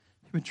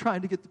 You've been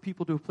trying to get the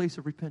people to a place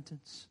of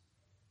repentance.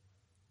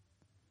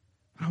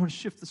 But I want to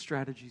shift the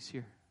strategies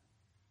here.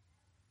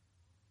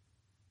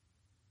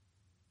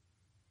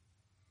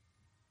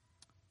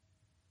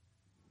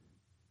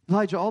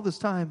 Elijah, all this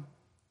time,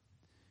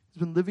 has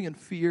been living in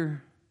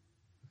fear.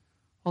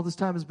 All this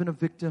time has been a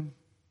victim.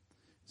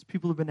 His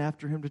people have been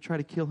after him to try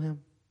to kill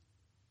him.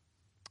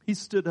 He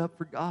stood up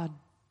for God.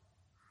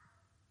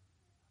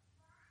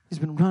 He's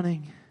been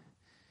running.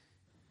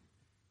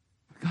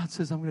 But God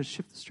says, I'm going to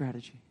shift the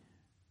strategy.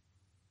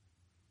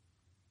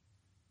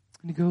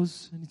 And he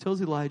goes and he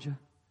tells Elijah,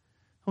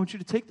 I want you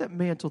to take that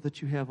mantle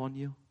that you have on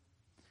you,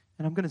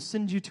 and I'm going to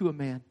send you to a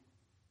man.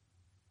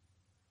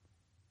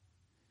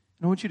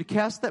 And I want you to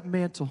cast that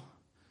mantle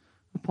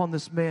upon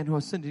this man who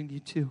I'm sending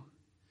you to.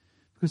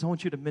 Because I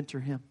want you to mentor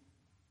him.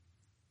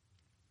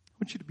 I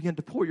want you to begin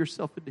to pour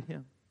yourself into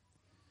him.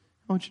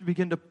 I want you to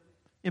begin to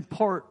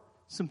impart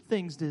some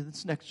things to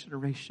this next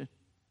generation.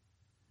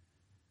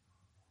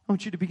 I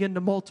want you to begin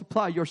to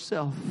multiply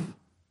yourself.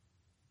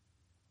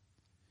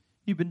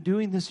 You've been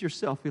doing this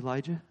yourself,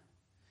 Elijah.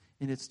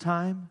 And it's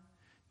time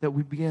that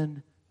we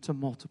begin to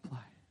multiply.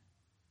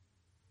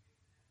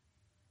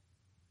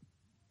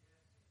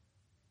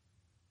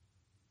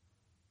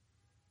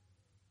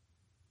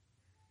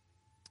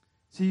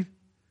 See,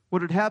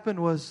 what had happened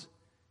was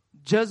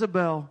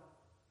Jezebel,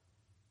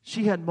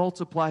 she had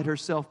multiplied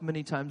herself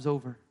many times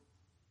over.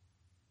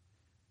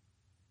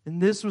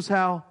 And this was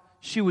how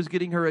she was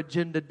getting her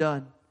agenda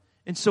done.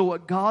 And so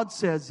what God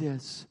says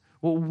is,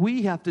 what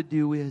we have to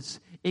do is,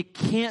 it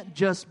can't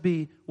just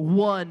be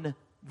one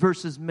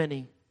versus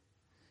many.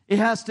 It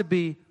has to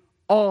be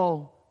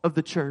all of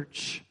the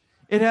church.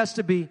 It has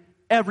to be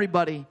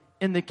everybody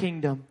in the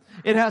kingdom.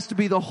 It has to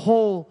be the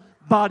whole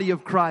body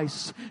of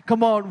Christ.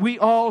 Come on, we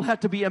all have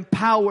to be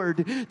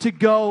empowered to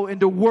go and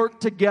to work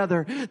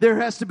together.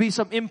 There has to be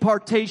some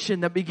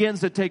impartation that begins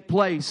to take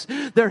place.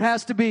 There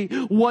has to be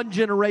one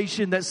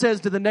generation that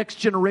says to the next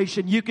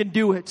generation, you can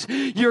do it.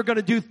 You're going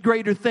to do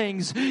greater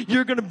things.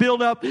 You're going to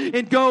build up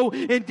and go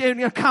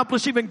and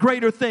accomplish even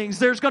greater things.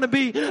 There's going to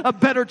be a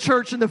better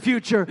church in the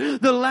future.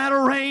 The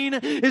latter rain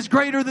is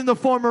greater than the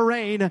former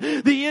rain.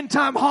 The end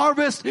time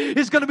harvest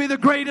is going to be the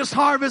greatest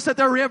harvest that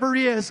there ever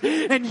is.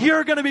 And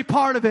you're going to be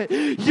part of it.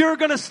 You're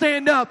going to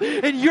stand up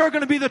and you're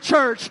going to be the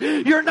church.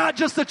 You're not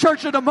just the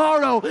church of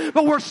tomorrow,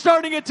 but we're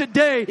starting it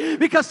today,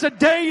 because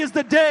today is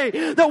the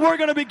day that we're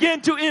going to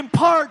begin to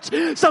impart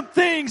some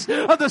things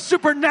of the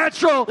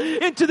supernatural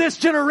into this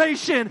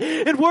generation.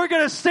 And we're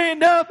going to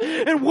stand up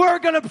and we're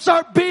going to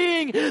start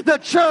being the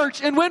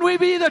church. And when we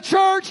be the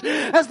church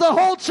as the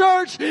whole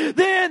church,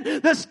 then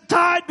this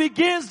tide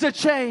begins to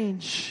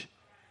change.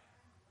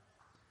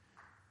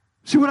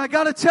 See, what I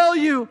got to tell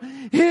you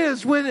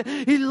is when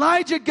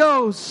Elijah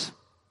goes,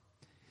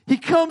 he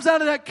comes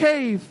out of that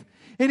cave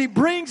and he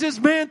brings his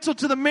mantle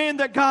to the man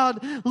that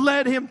God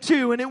led him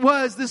to. And it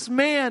was this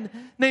man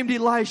named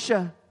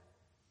Elisha.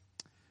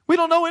 We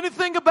don't know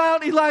anything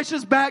about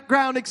Elisha's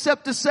background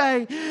except to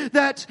say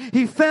that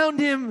he found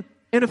him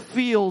in a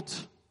field.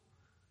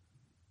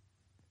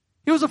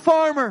 He was a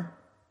farmer.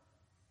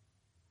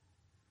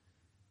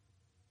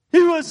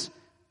 He was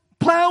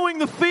plowing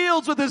the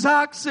fields with his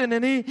oxen,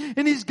 and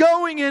he's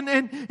going,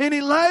 and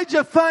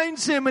Elijah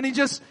finds him, and he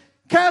just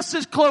casts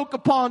his cloak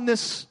upon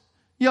this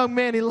young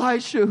man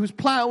Elisha who's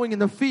plowing in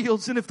the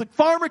fields. And if the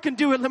farmer can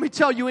do it, let me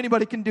tell you,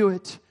 anybody can do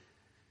it.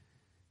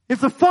 If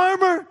the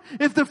farmer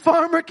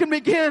can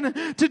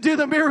begin to do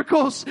the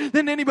miracles,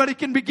 then anybody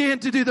can begin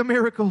to do the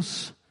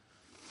miracles.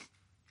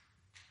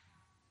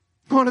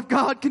 Lord, if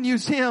God can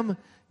use him,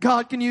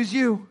 God can use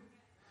you.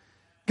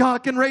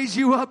 God can raise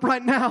you up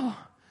right now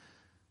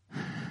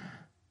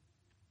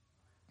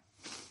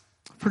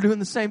for doing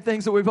the same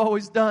things that we've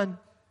always done.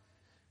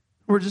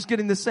 We're just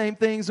getting the same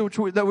things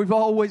that we've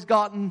always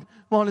gotten.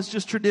 Well, it's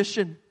just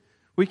tradition.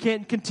 We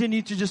can't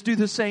continue to just do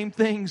the same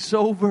things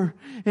over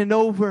and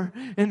over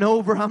and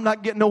over. I'm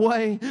not getting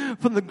away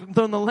from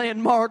the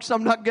landmarks.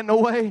 I'm not getting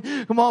away.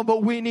 Come on,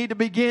 but we need to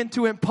begin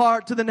to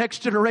impart to the next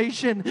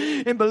generation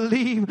and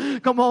believe,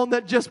 come on,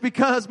 that just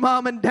because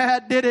mom and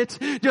dad did it,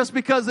 just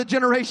because the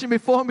generation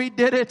before me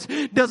did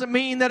it, doesn't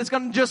mean that it's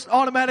going to just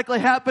automatically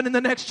happen in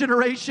the next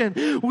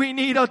generation. We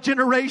need a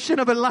generation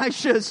of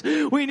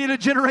Elishas. We need a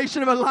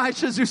generation of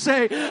Elishas who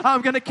say,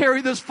 I'm going to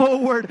carry this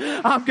forward.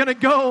 I'm going to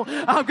go.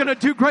 I'm going to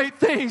do great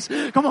things.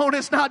 Come on,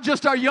 it's not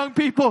just our young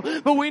people,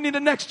 but we need a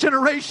next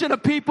generation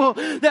of people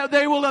that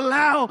they will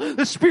allow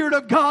the Spirit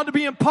of God to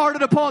be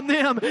imparted upon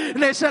them.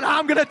 And they said,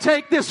 I'm going to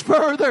take this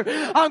further.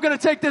 I'm going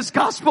to take this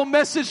gospel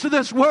message to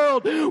this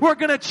world. We're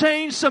going to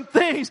change some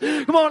things.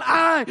 Come on,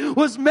 I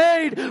was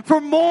made for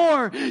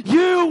more.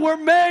 You were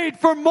made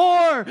for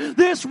more.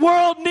 This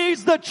world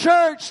needs the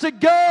church to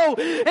go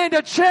and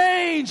to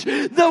change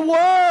the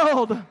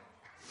world.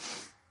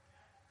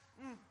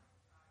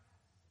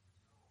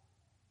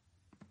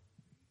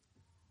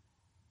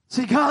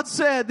 See, God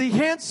said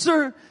the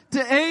answer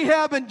to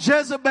Ahab and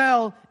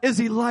Jezebel is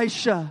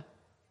Elisha.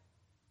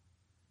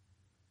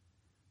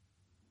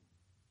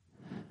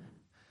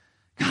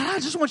 God, I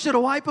just want you to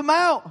wipe them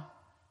out.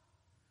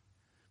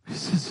 He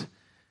says,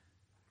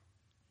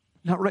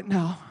 not right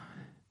now.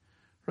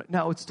 Right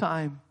now it's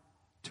time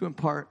to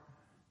impart.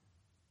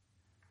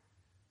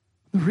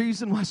 The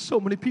reason why so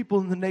many people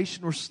in the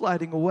nation were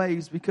sliding away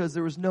is because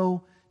there was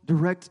no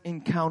direct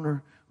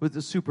encounter with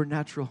the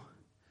supernatural.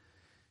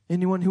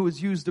 Anyone who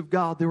was used of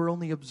God, they were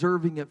only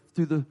observing it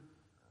through the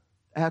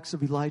acts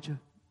of Elijah.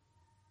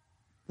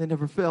 They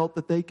never felt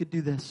that they could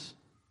do this.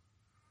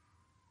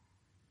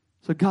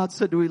 So God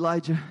said to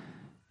Elijah,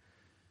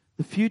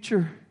 the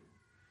future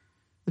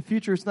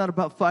is not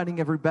about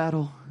fighting every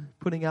battle,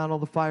 putting out all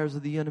the fires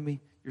of the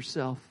enemy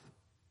yourself.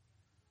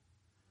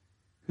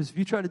 Because if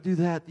you try to do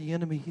that, the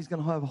enemy, he's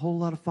going to have a whole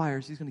lot of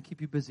fires he's going to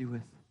keep you busy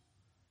with.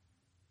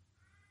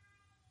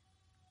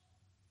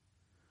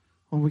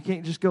 Well, we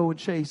can't just go and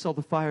chase all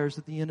the fires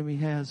that the enemy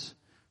has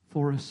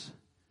for us.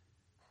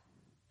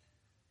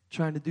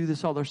 Trying to do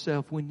this all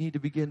ourselves, we need to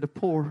begin to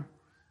pour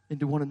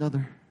into one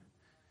another.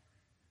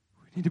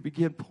 We need to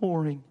begin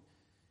pouring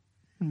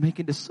and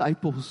making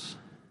disciples.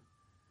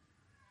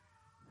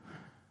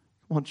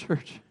 Come on,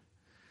 church.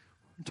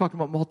 We're talking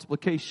about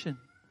multiplication.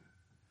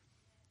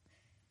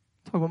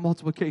 Talking about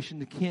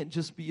multiplication, it can't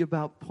just be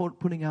about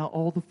putting out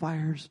all the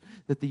fires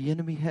that the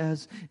enemy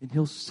has, and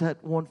he'll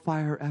set one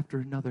fire after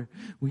another.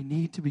 We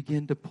need to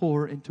begin to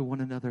pour into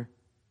one another.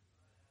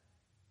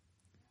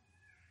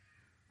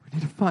 We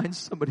need to find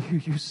somebody who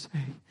you say,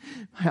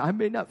 I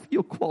may not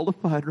feel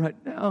qualified right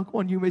now. Come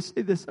on, you may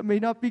say this, I may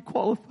not be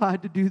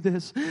qualified to do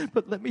this,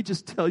 but let me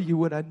just tell you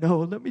what I know.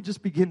 Let me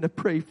just begin to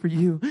pray for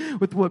you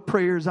with what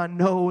prayers I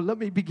know. Let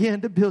me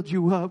begin to build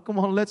you up. Come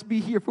on, let's be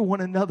here for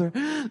one another.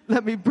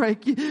 Let me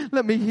break you.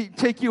 Let me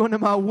take you under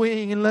my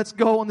wing and let's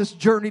go on this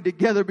journey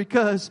together,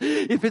 because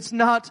if it's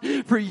not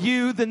for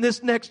you, then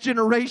this next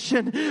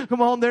generation,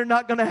 come on, they're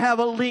not going to have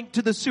a link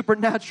to the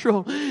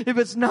supernatural. If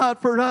it's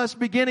not for us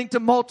beginning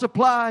to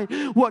multiply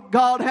what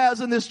God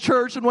has in this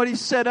church and what He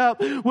set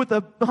up with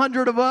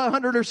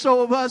 100 or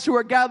so of us who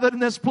are gathered in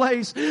this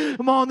place,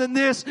 come on, then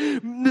this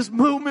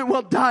movement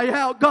will die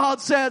out. God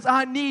says,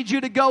 I need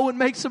you to go and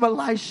make some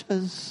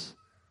Elishas.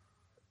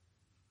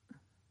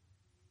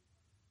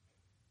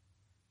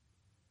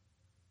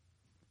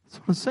 So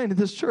what I'm saying to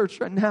this church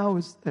right now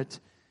is that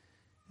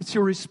it's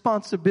your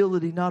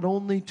responsibility not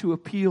only to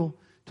appeal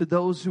to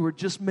those who are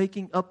just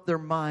making up their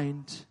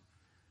mind,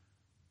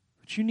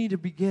 but you need to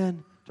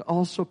begin to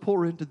also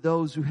pour into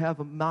those who have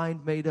a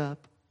mind made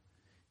up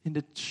and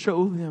to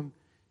show them,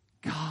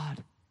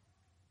 God,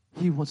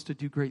 He wants to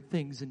do great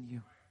things in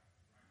you.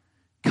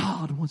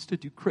 God wants to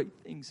do great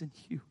things in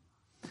you.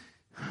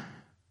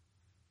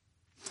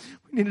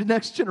 We need a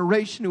next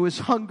generation who is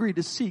hungry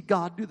to see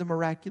God do the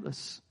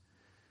miraculous.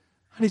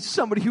 I need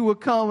somebody who will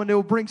come and they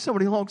will bring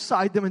somebody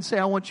alongside them and say,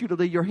 I want you to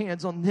lay your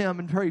hands on them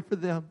and pray for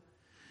them.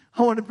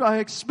 I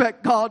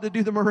expect God to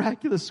do the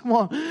miraculous. Come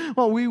on.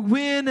 Well, we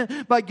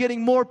win by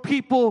getting more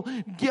people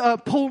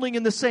pulling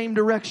in the same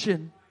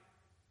direction.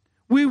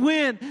 We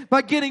win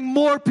by getting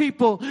more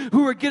people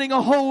who are getting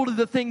a hold of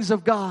the things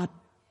of God.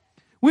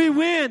 We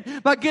win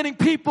by getting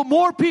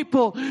more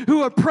people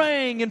who are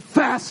praying and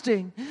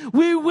fasting.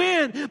 We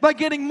win by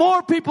getting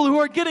more people who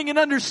are getting an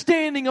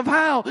understanding of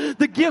how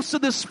the gifts of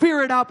the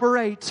Spirit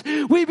operate.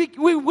 We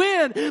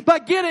win by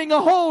getting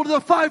a hold of the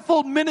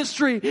fivefold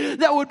ministry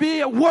that would be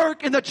at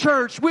work in the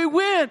church. We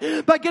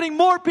win by getting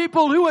more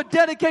people who would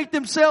dedicate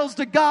themselves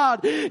to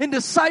God and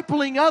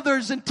discipling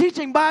others and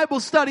teaching Bible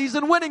studies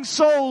and winning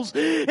souls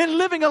and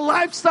living a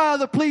lifestyle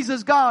that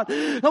pleases God.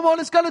 Come on,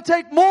 it's going to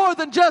take more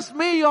than just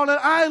me on an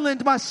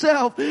island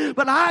myself,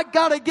 but I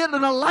gotta get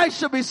an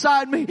Elisha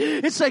beside me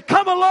and say,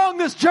 come along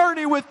this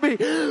journey with me.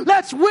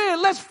 Let's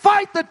win. Let's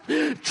fight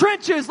the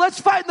trenches. Let's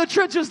fight in the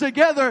trenches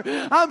together.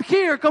 I'm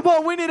here. Come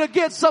on. We need to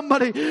get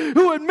somebody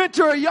who would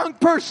mentor a young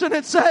person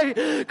and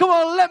say, come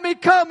on, let me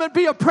come and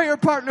be a prayer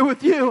partner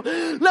with you.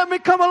 Let me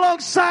come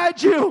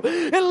alongside you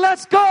and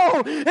let's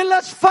go and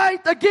let's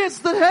fight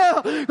against the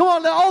hell. Come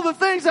on, all the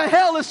things that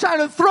hell is trying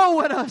to throw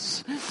at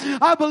us.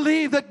 I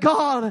believe that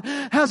God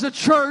has a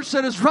church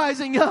that is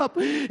rising up,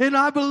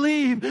 and I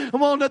believe,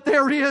 come on, that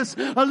there is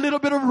a little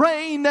bit of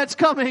rain that's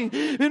coming.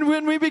 And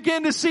when we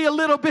begin to see a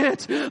little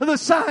bit of the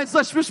signs,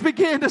 let's just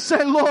begin to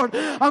say, Lord,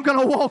 I'm going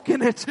to walk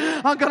in it.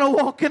 I'm going to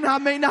walk in it. I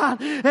may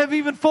not have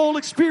even full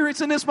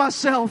experience in this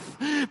myself,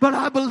 but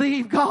I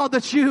believe, God,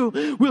 that you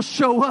will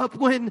show up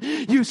when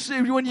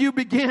you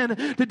begin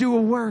to do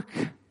a work.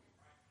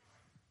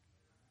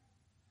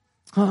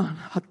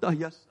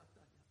 Hallelujah,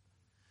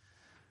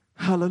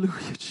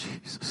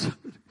 Jesus.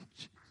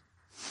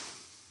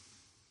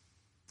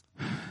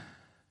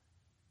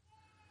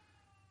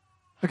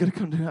 I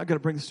gotta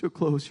bring this to a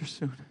close here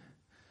soon.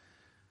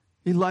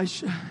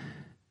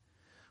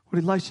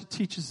 What Elisha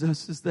teaches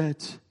us is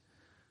that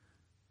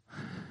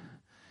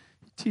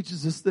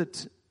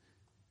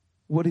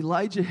what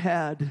Elijah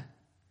had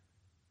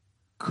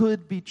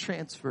could be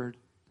transferred.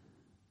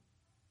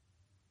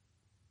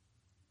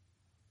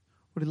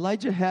 What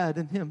Elijah had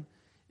in him,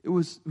 it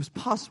was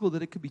possible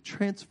that it could be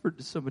transferred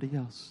to somebody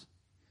else.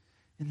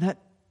 And that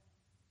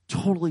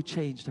totally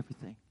changed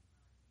everything.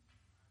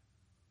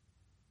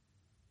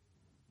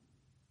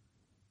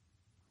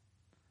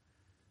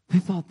 They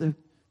thought that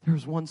there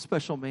was one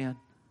special man.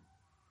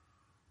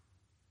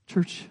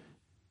 Church,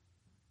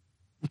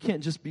 it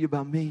can't just be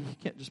about me.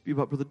 It can't just be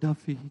about Brother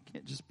Duffy. It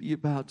can't just be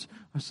about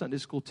our Sunday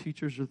school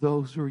teachers or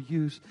those who are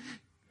used.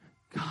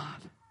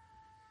 God,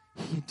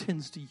 He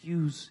intends to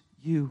use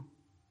you.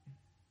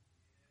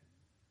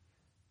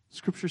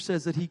 Scripture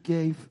says that He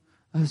gave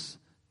us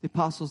the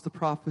apostles, the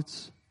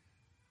prophets,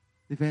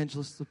 the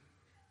evangelists,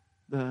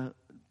 the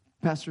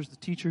pastors, the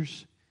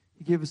teachers.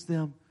 He gave us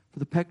them for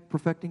the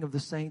perfecting of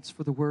the saints,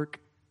 for the work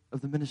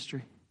of the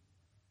ministry.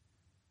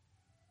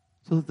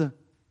 So that the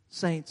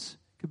saints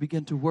could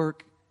begin to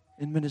work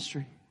in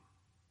ministry.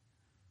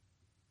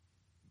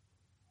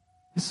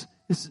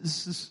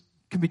 This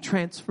can be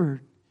transferred.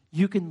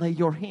 you can lay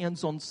your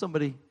hands on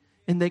somebody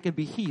and they can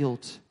be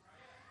healed.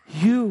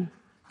 You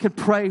can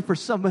pray for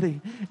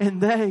somebody and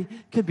they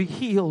can be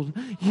healed.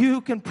 You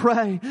can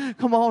pray.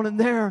 Come on, and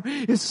there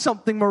is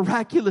something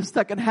miraculous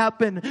that can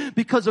happen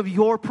because of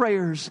your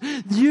prayers.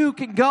 You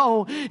can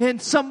go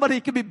and somebody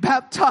can be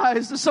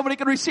baptized and somebody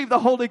can receive the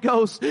Holy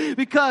Ghost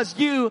because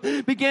you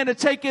began to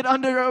take it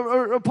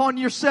upon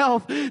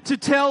yourself to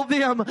tell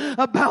them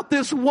about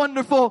this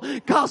wonderful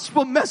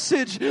gospel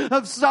message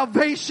of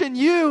salvation.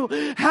 You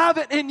have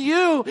it in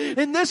you,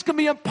 and this can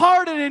be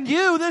imparted in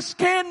you. This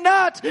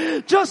cannot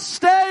just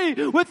stay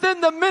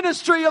within the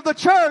ministry of the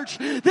church.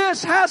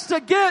 This has to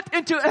get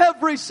into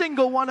every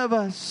single one of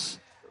us.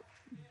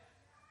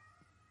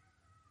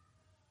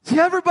 See,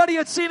 everybody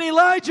had seen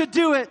Elijah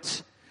do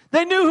it.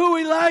 They knew who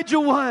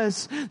Elijah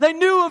was. They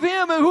knew of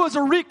him who was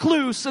a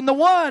recluse and the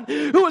one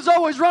who was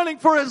always running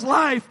for his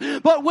life.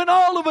 But when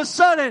all of a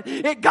sudden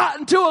it got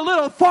into a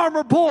little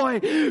farmer boy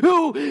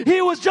who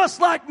he was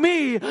just like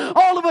me,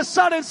 all of a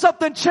sudden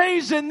something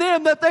changed in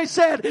them that they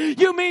said,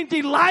 you mean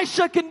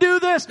Elisha can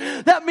do this?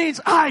 That means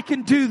I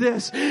can do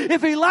this.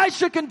 If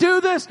Elisha can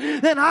do this,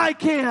 then I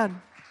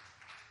can.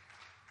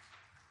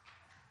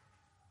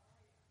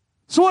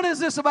 So what is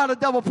this about a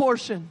double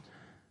portion?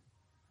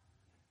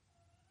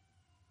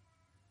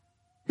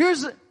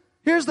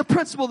 Here's the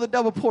principle of the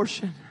double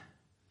portion.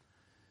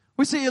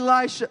 We see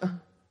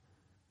Elisha.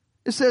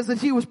 It says that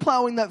he was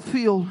plowing that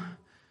field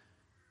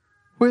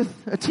with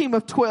a team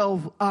of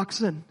 12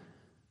 oxen.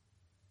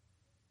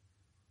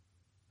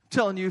 I'm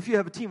telling you, if you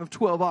have a team of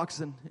 12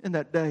 oxen in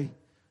that day,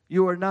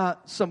 you are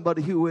not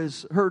somebody who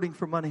is hurting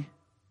for money.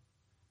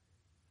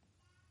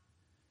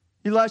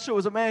 Elisha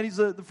was a man, he's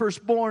the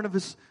firstborn of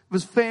his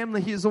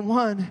family. He is the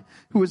one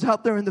who was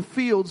out there in the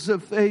fields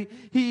of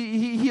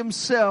he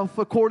himself,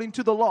 according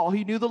to the law.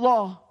 He knew the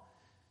law.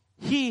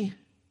 He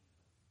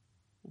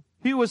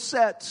was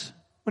set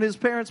when his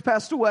parents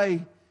passed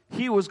away.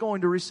 He was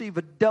going to receive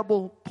a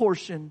double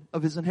portion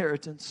of his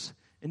inheritance.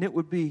 And it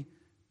would be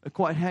a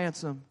quite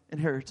handsome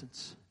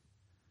inheritance.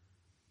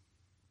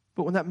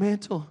 But when that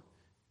mantle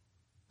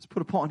is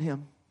put upon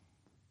him,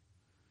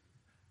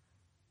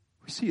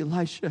 we see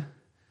Elisha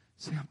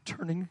say, I'm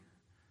turning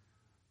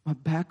my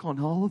back on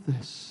all of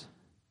this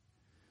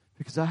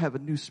because I have a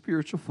new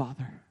spiritual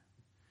father.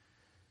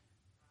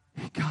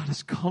 And God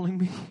is calling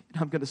me,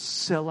 and I'm going to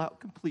sell out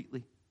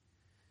completely.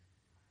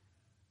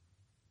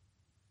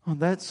 Well,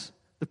 that's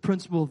the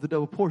principle of the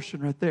double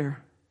portion right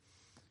there.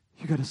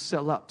 You got to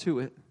sell out to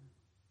it.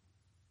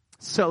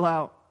 Sell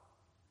out.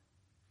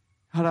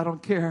 God, I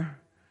don't care.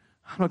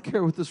 I don't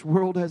care what this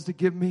world has to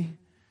give me.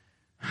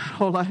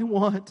 All I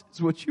want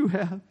is what you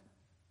have.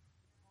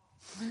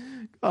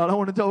 God, I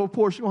want a double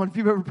portion. If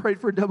you've ever prayed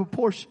for a double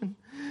portion,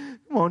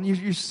 come on,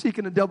 you're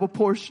seeking a double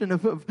portion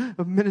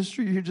of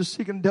ministry. You're just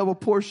seeking a double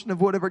portion of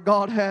whatever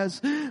God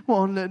has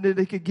on that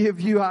they could give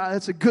you.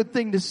 That's a good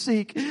thing to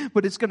seek,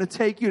 but it's going to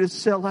take you to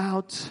sell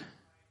out.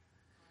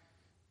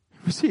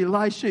 We see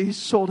Elisha, he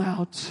sold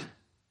out.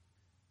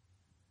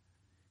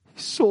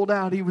 He sold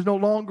out. He was no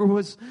longer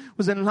was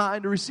in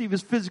line to receive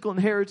his physical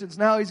inheritance.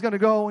 Now he's going to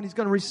go and he's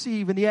going to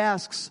receive, and he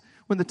asks,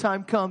 when the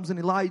time comes, and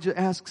Elijah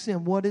asks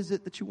him, what is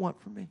it that you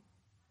want from me?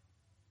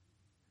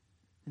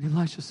 And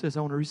Elisha says,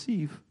 I want to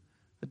receive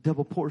a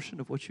double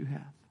portion of what you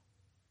have.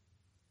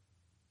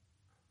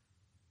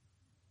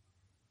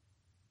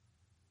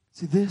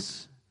 See,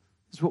 this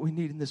is what we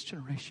need in this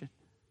generation.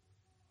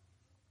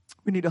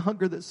 We need a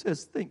hunger that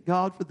says, thank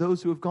God for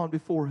those who have gone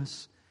before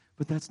us,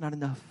 but that's not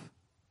enough.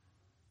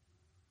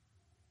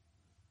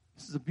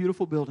 This is a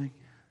beautiful building,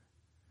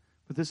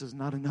 but this is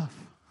not enough.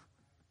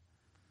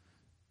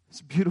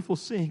 It's beautiful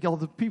seeing all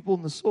the people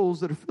and the souls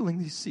that are filling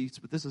these seats,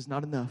 but this is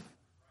not enough.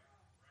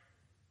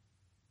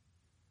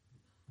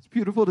 It's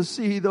beautiful to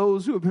see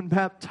those who have been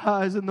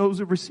baptized and those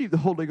who have received the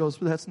Holy Ghost,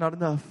 but that's not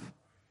enough.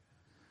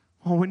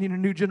 Oh, we need a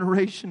new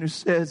generation who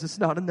says it's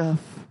not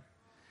enough.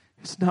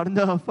 It's not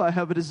enough. I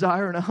have a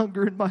desire and a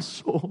hunger in my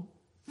soul.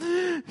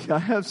 I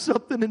have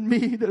something in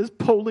me that is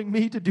pulling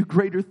me to do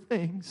greater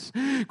things.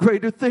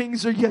 Greater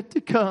things are yet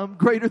to come.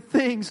 Greater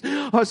things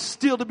are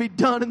still to be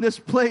done in this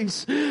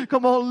place.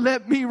 Come on,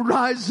 let me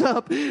rise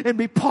up and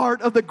be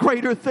part of the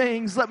greater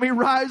things. Let me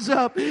rise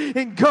up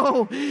and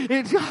go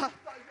and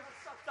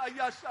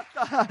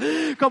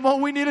come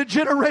on, we need a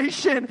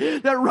generation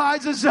that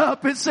rises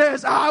up and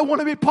says, I want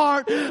to be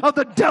part of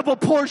the double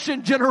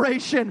portion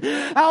generation.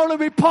 I want to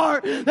be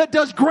part that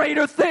does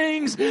greater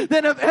things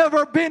than have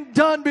ever been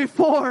done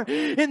before.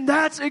 And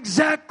that's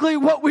exactly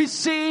what we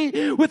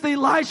see with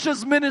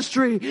Elisha's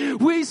ministry.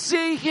 We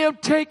see him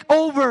take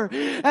over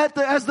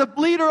as the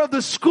leader of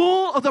the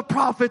school of the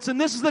prophets.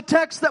 And this is the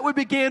text that we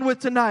began with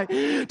today,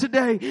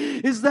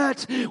 is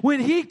that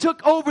when he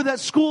took over that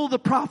school of the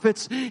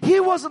prophets, he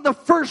wasn't the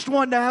first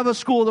one to have a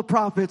school of the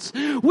prophets.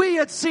 We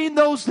had seen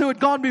those who had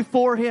gone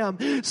before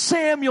him.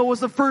 Samuel was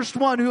the first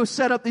one who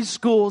set up these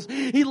schools.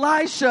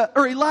 Elijah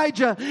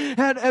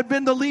had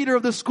been the leader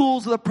of the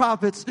schools of the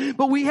prophets.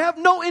 But we have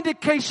no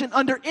indication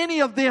under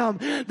any of them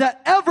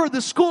that ever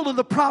the school of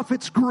the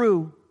prophets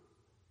grew.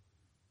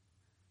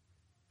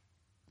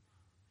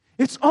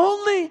 It's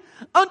only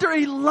under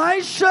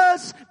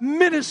Elisha's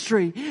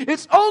ministry.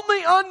 It's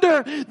only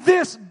under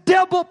this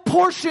double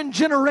portion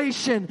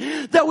generation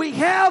that we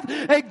have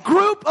a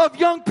group of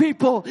young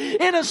people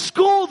in a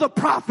school of the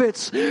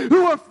prophets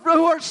who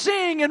are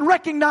seeing and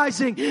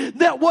recognizing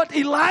that what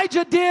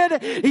Elijah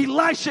did,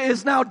 Elisha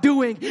is now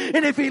doing.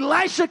 And if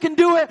Elisha can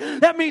do it,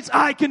 that means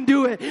I can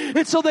do it.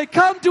 And so they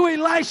come to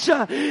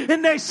Elisha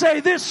and they say,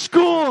 this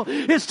school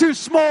is too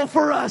small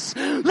for us.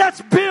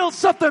 Let's build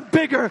something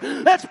bigger.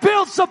 Let's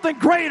build something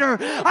greater.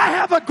 I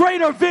have a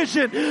greater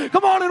vision.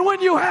 Come on, and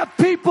when you have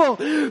people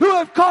who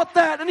have caught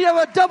that, and you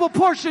have a double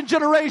portion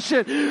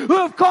generation who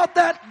have caught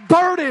that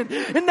burden,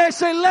 and they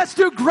say, let's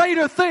do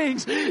greater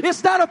things.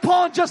 It's not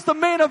upon just the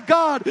man of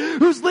God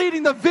who's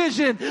leading the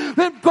vision,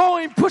 them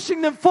going,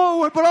 pushing them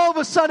forward, but all of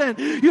a sudden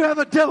you have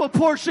a double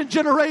portion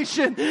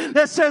generation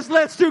that says,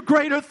 let's do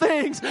greater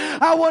things.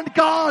 I want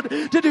God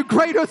to do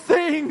greater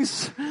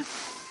things.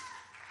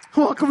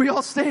 Come on, can we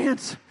all stand?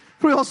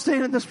 Can we all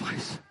stand in this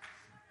place?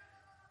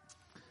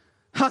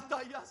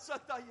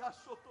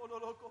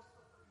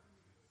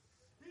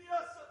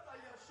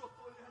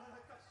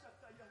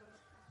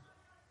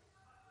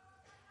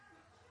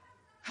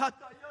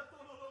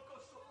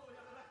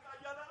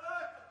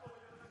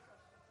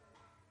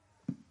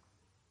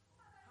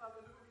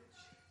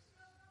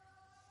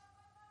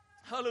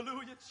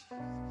 Hallelujah.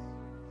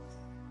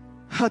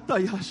 I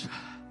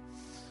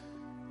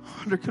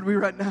wonder, could we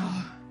right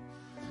now,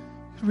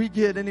 could we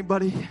get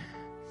anybody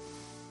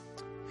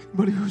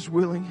who's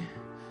willing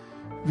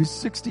to be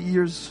 60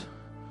 years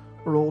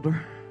or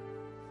older?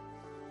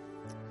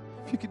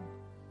 If you could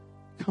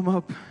come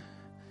up,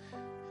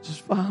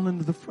 just file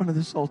into the front of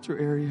this altar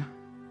area.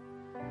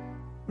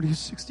 What are you,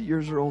 60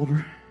 years or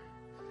older?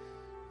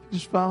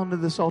 Just file into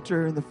this altar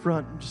area in the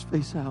front and just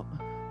face out.